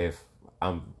like if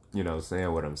I'm, you know,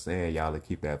 saying what I'm saying, y'all will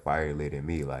keep that fire lit in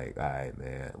me. Like, all right,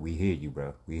 man, we hear you,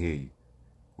 bro. We hear you.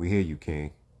 We hear you,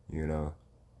 King. You know,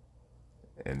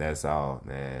 and that's all,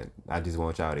 man. I just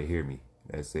want y'all to hear me.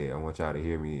 That's it. I want y'all to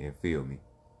hear me and feel me.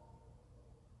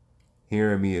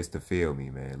 Hearing me is to feel me,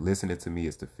 man. Listening to me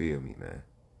is to feel me, man.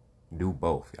 Do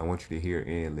both. I want you to hear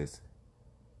and listen.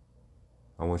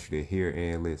 I want you to hear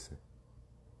and listen.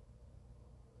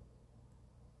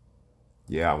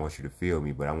 Yeah, I want you to feel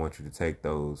me, but I want you to take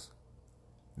those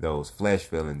flesh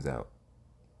feelings out.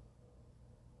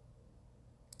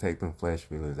 Take them flesh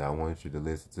feelings out. I want you to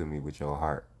listen to me with your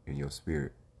heart and your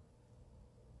spirit.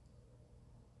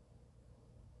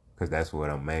 Because that's what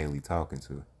I'm mainly talking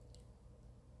to.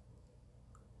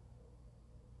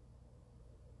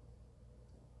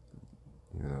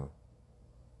 You know,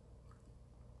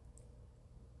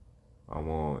 I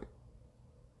want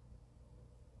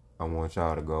I want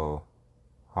y'all to go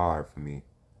hard for me,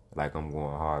 like I'm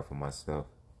going hard for myself.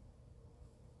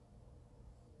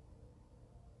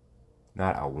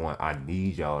 Not I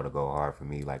need y'all to go hard for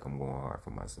me like I'm going hard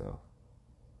for myself.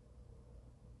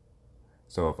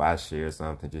 So if I share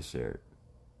something, just share it.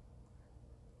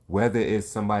 Whether it's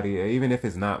somebody, even if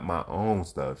it's not my own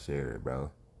stuff, share it,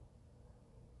 bro.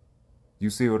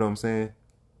 You see what I'm saying?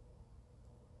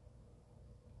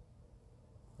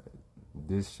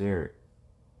 Just share it.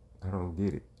 I don't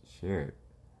get it. Share it.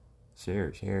 Share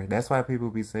it. Share it. That's why people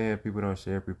be saying people don't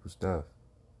share people's stuff.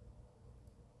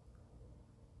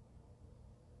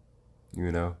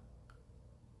 You know?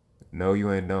 No,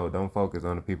 you ain't no. Don't focus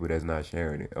on the people that's not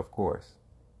sharing it. Of course.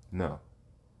 No.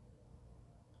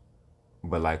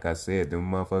 But like I said,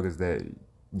 them motherfuckers that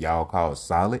y'all call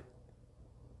solid,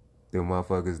 them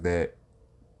motherfuckers that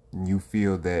you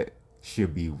feel that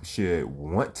should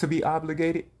want to be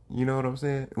obligated. You know what I'm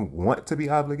saying? Want to be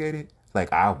obligated.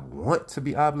 Like I want to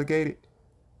be obligated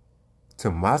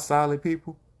to my solid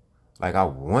people. Like I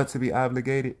want to be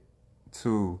obligated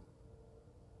to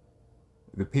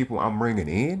the people I'm bringing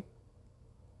in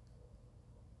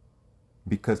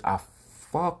because I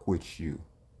fuck with you.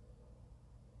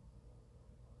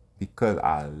 because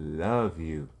I love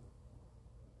you,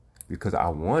 because I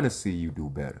want to see you do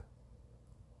better,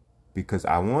 because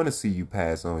I want to see you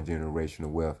pass on generational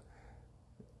wealth,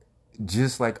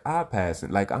 just like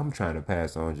I'm trying to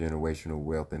pass on generational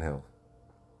wealth and health.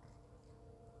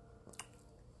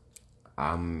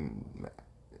 I'm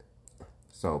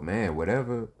So, man,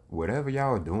 whatever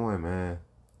y'all doing, man,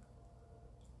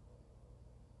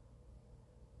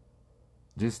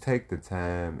 just take the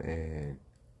time and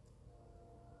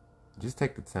just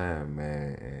take the time,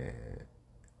 man,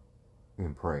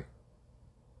 and pray.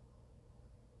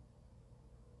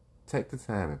 Take the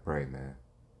time and pray, man.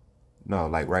 No,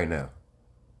 like right now.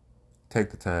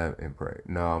 Take the time and pray.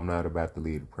 No, I'm not about to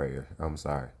lead a prayer. I'm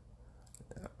sorry.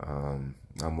 I'm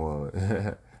more.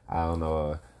 I don't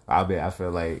know. I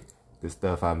feel like the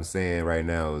stuff I'm saying right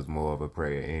now is more of a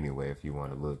prayer anyway. If you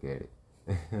want to look at it,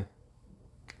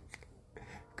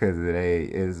 because it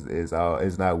ain't. It's all.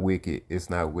 It's not wicked. It's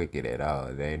not wicked at all.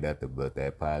 It ain't nothing but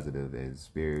that positive and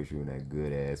spiritual and that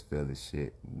good ass feeling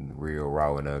shit, real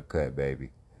raw and uncut, baby.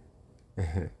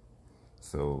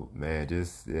 So, man,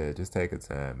 just take a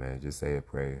time, man. Just say a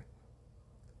prayer.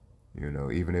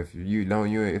 Even if you don't,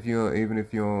 even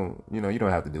if you don't, you don't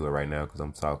have to do it right now because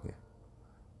I'm talking.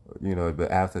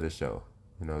 But after the show,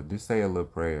 just say a little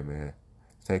prayer, man.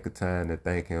 Take a time to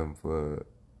thank him for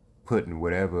putting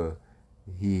whatever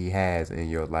he has in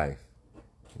your life.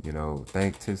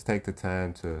 Just take the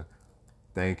time to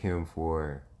thank him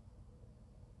for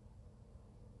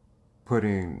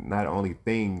putting not only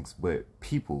things but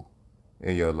people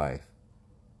in your life.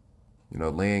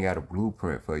 Laying out a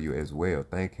blueprint for you as well.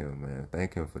 Thank him, man.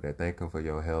 Thank him for that. Thank him for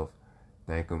your health.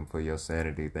 Thank him for your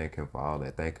sanity. Thank him for all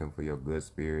that. Thank him for your good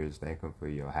spirits. Thank him for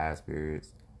your high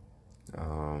spirits.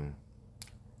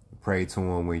 Pray to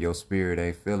him when your spirit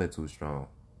ain't feeling too strong.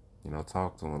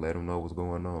 Talk to him. Let him know what's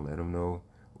going on. Let him know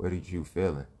what you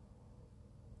feeling.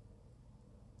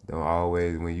 Don't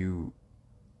always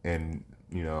I'm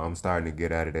starting to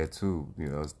get out of that too.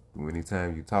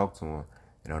 Anytime you talk to him,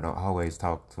 don't always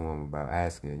talk to him about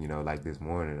asking. Like this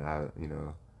morning,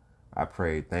 I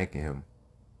prayed thanking him.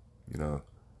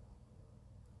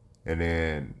 And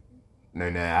then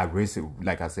I recently,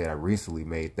 like I said, I recently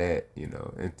made that,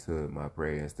 into my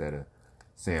prayer instead of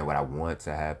saying what I want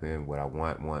to happen, what I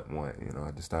want.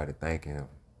 I just started thanking him.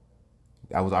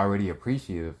 I was already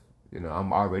appreciative.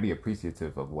 I'm already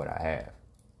appreciative of what I have,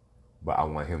 but I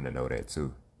want him to know that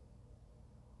too.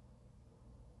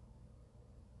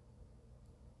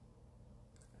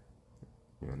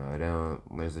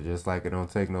 It's just like it don't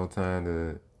take no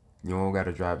time you don't got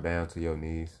to drop down to your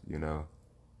knees, You don't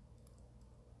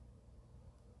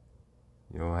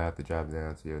have to drop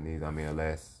down to your knees. I mean,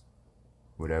 unless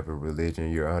whatever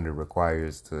religion you're under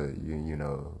requires to,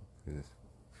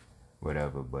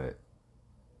 whatever. But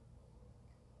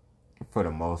for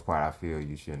the most part, I feel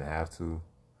you shouldn't have to.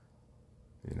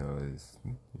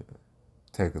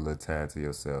 Take a little time to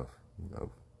yourself.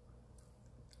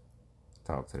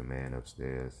 Talk to the man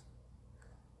upstairs.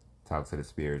 Talk to the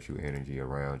spiritual energy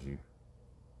around you.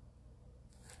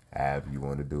 However you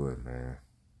want to do it, man.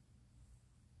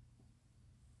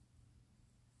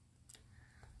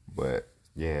 But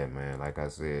yeah, man, like I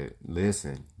said,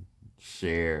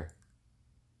 share,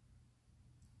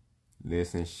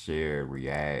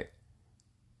 react.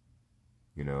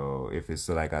 If it's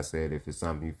like I said, if it's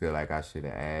something you feel like I should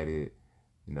have added,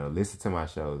 listen to my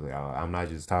shows. I'm not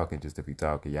just talking just to be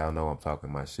talking. Y'all know I'm talking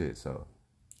my shit. So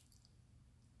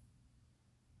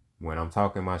when I'm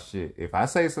talking my shit, if I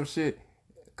say some shit,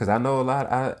 because I know a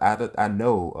lot, I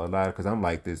know a lot, because I'm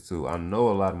like this too. I know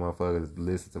a lot of motherfuckers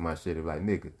listen to my shit and be like,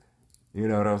 nigga, you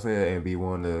know what I'm saying? And be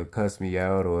wanting to cuss me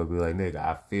out or be like, nigga,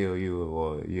 I feel you,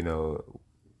 or,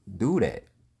 do that.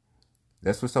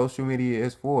 That's what social media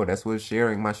is for. That's what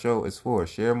sharing my show is for.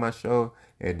 Share my show,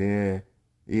 and then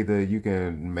either you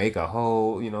can make a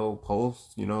whole,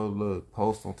 post, little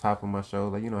post on top of my show,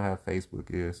 like, how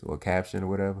Facebook is, or caption or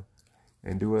whatever,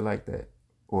 and do it like that.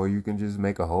 Or you can just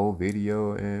make a whole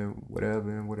video and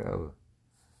whatever.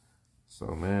 So,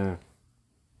 man,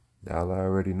 y'all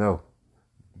already know.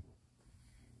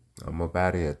 I'm up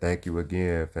out of here. Thank you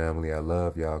again, family. I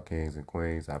love y'all, kings and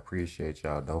queens. I appreciate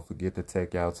y'all. Don't forget to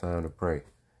take y'all time to pray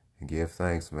and give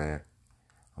thanks, man.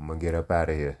 I'm going to get up out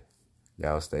of here.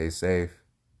 Y'all stay safe.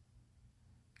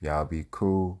 Y'all be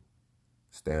cool.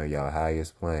 Stay on y'all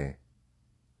highest plane.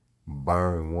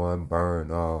 Burn one,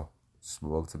 burn all.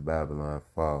 Smoke to Babylon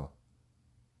fall.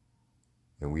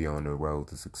 And we on the road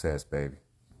to success, baby.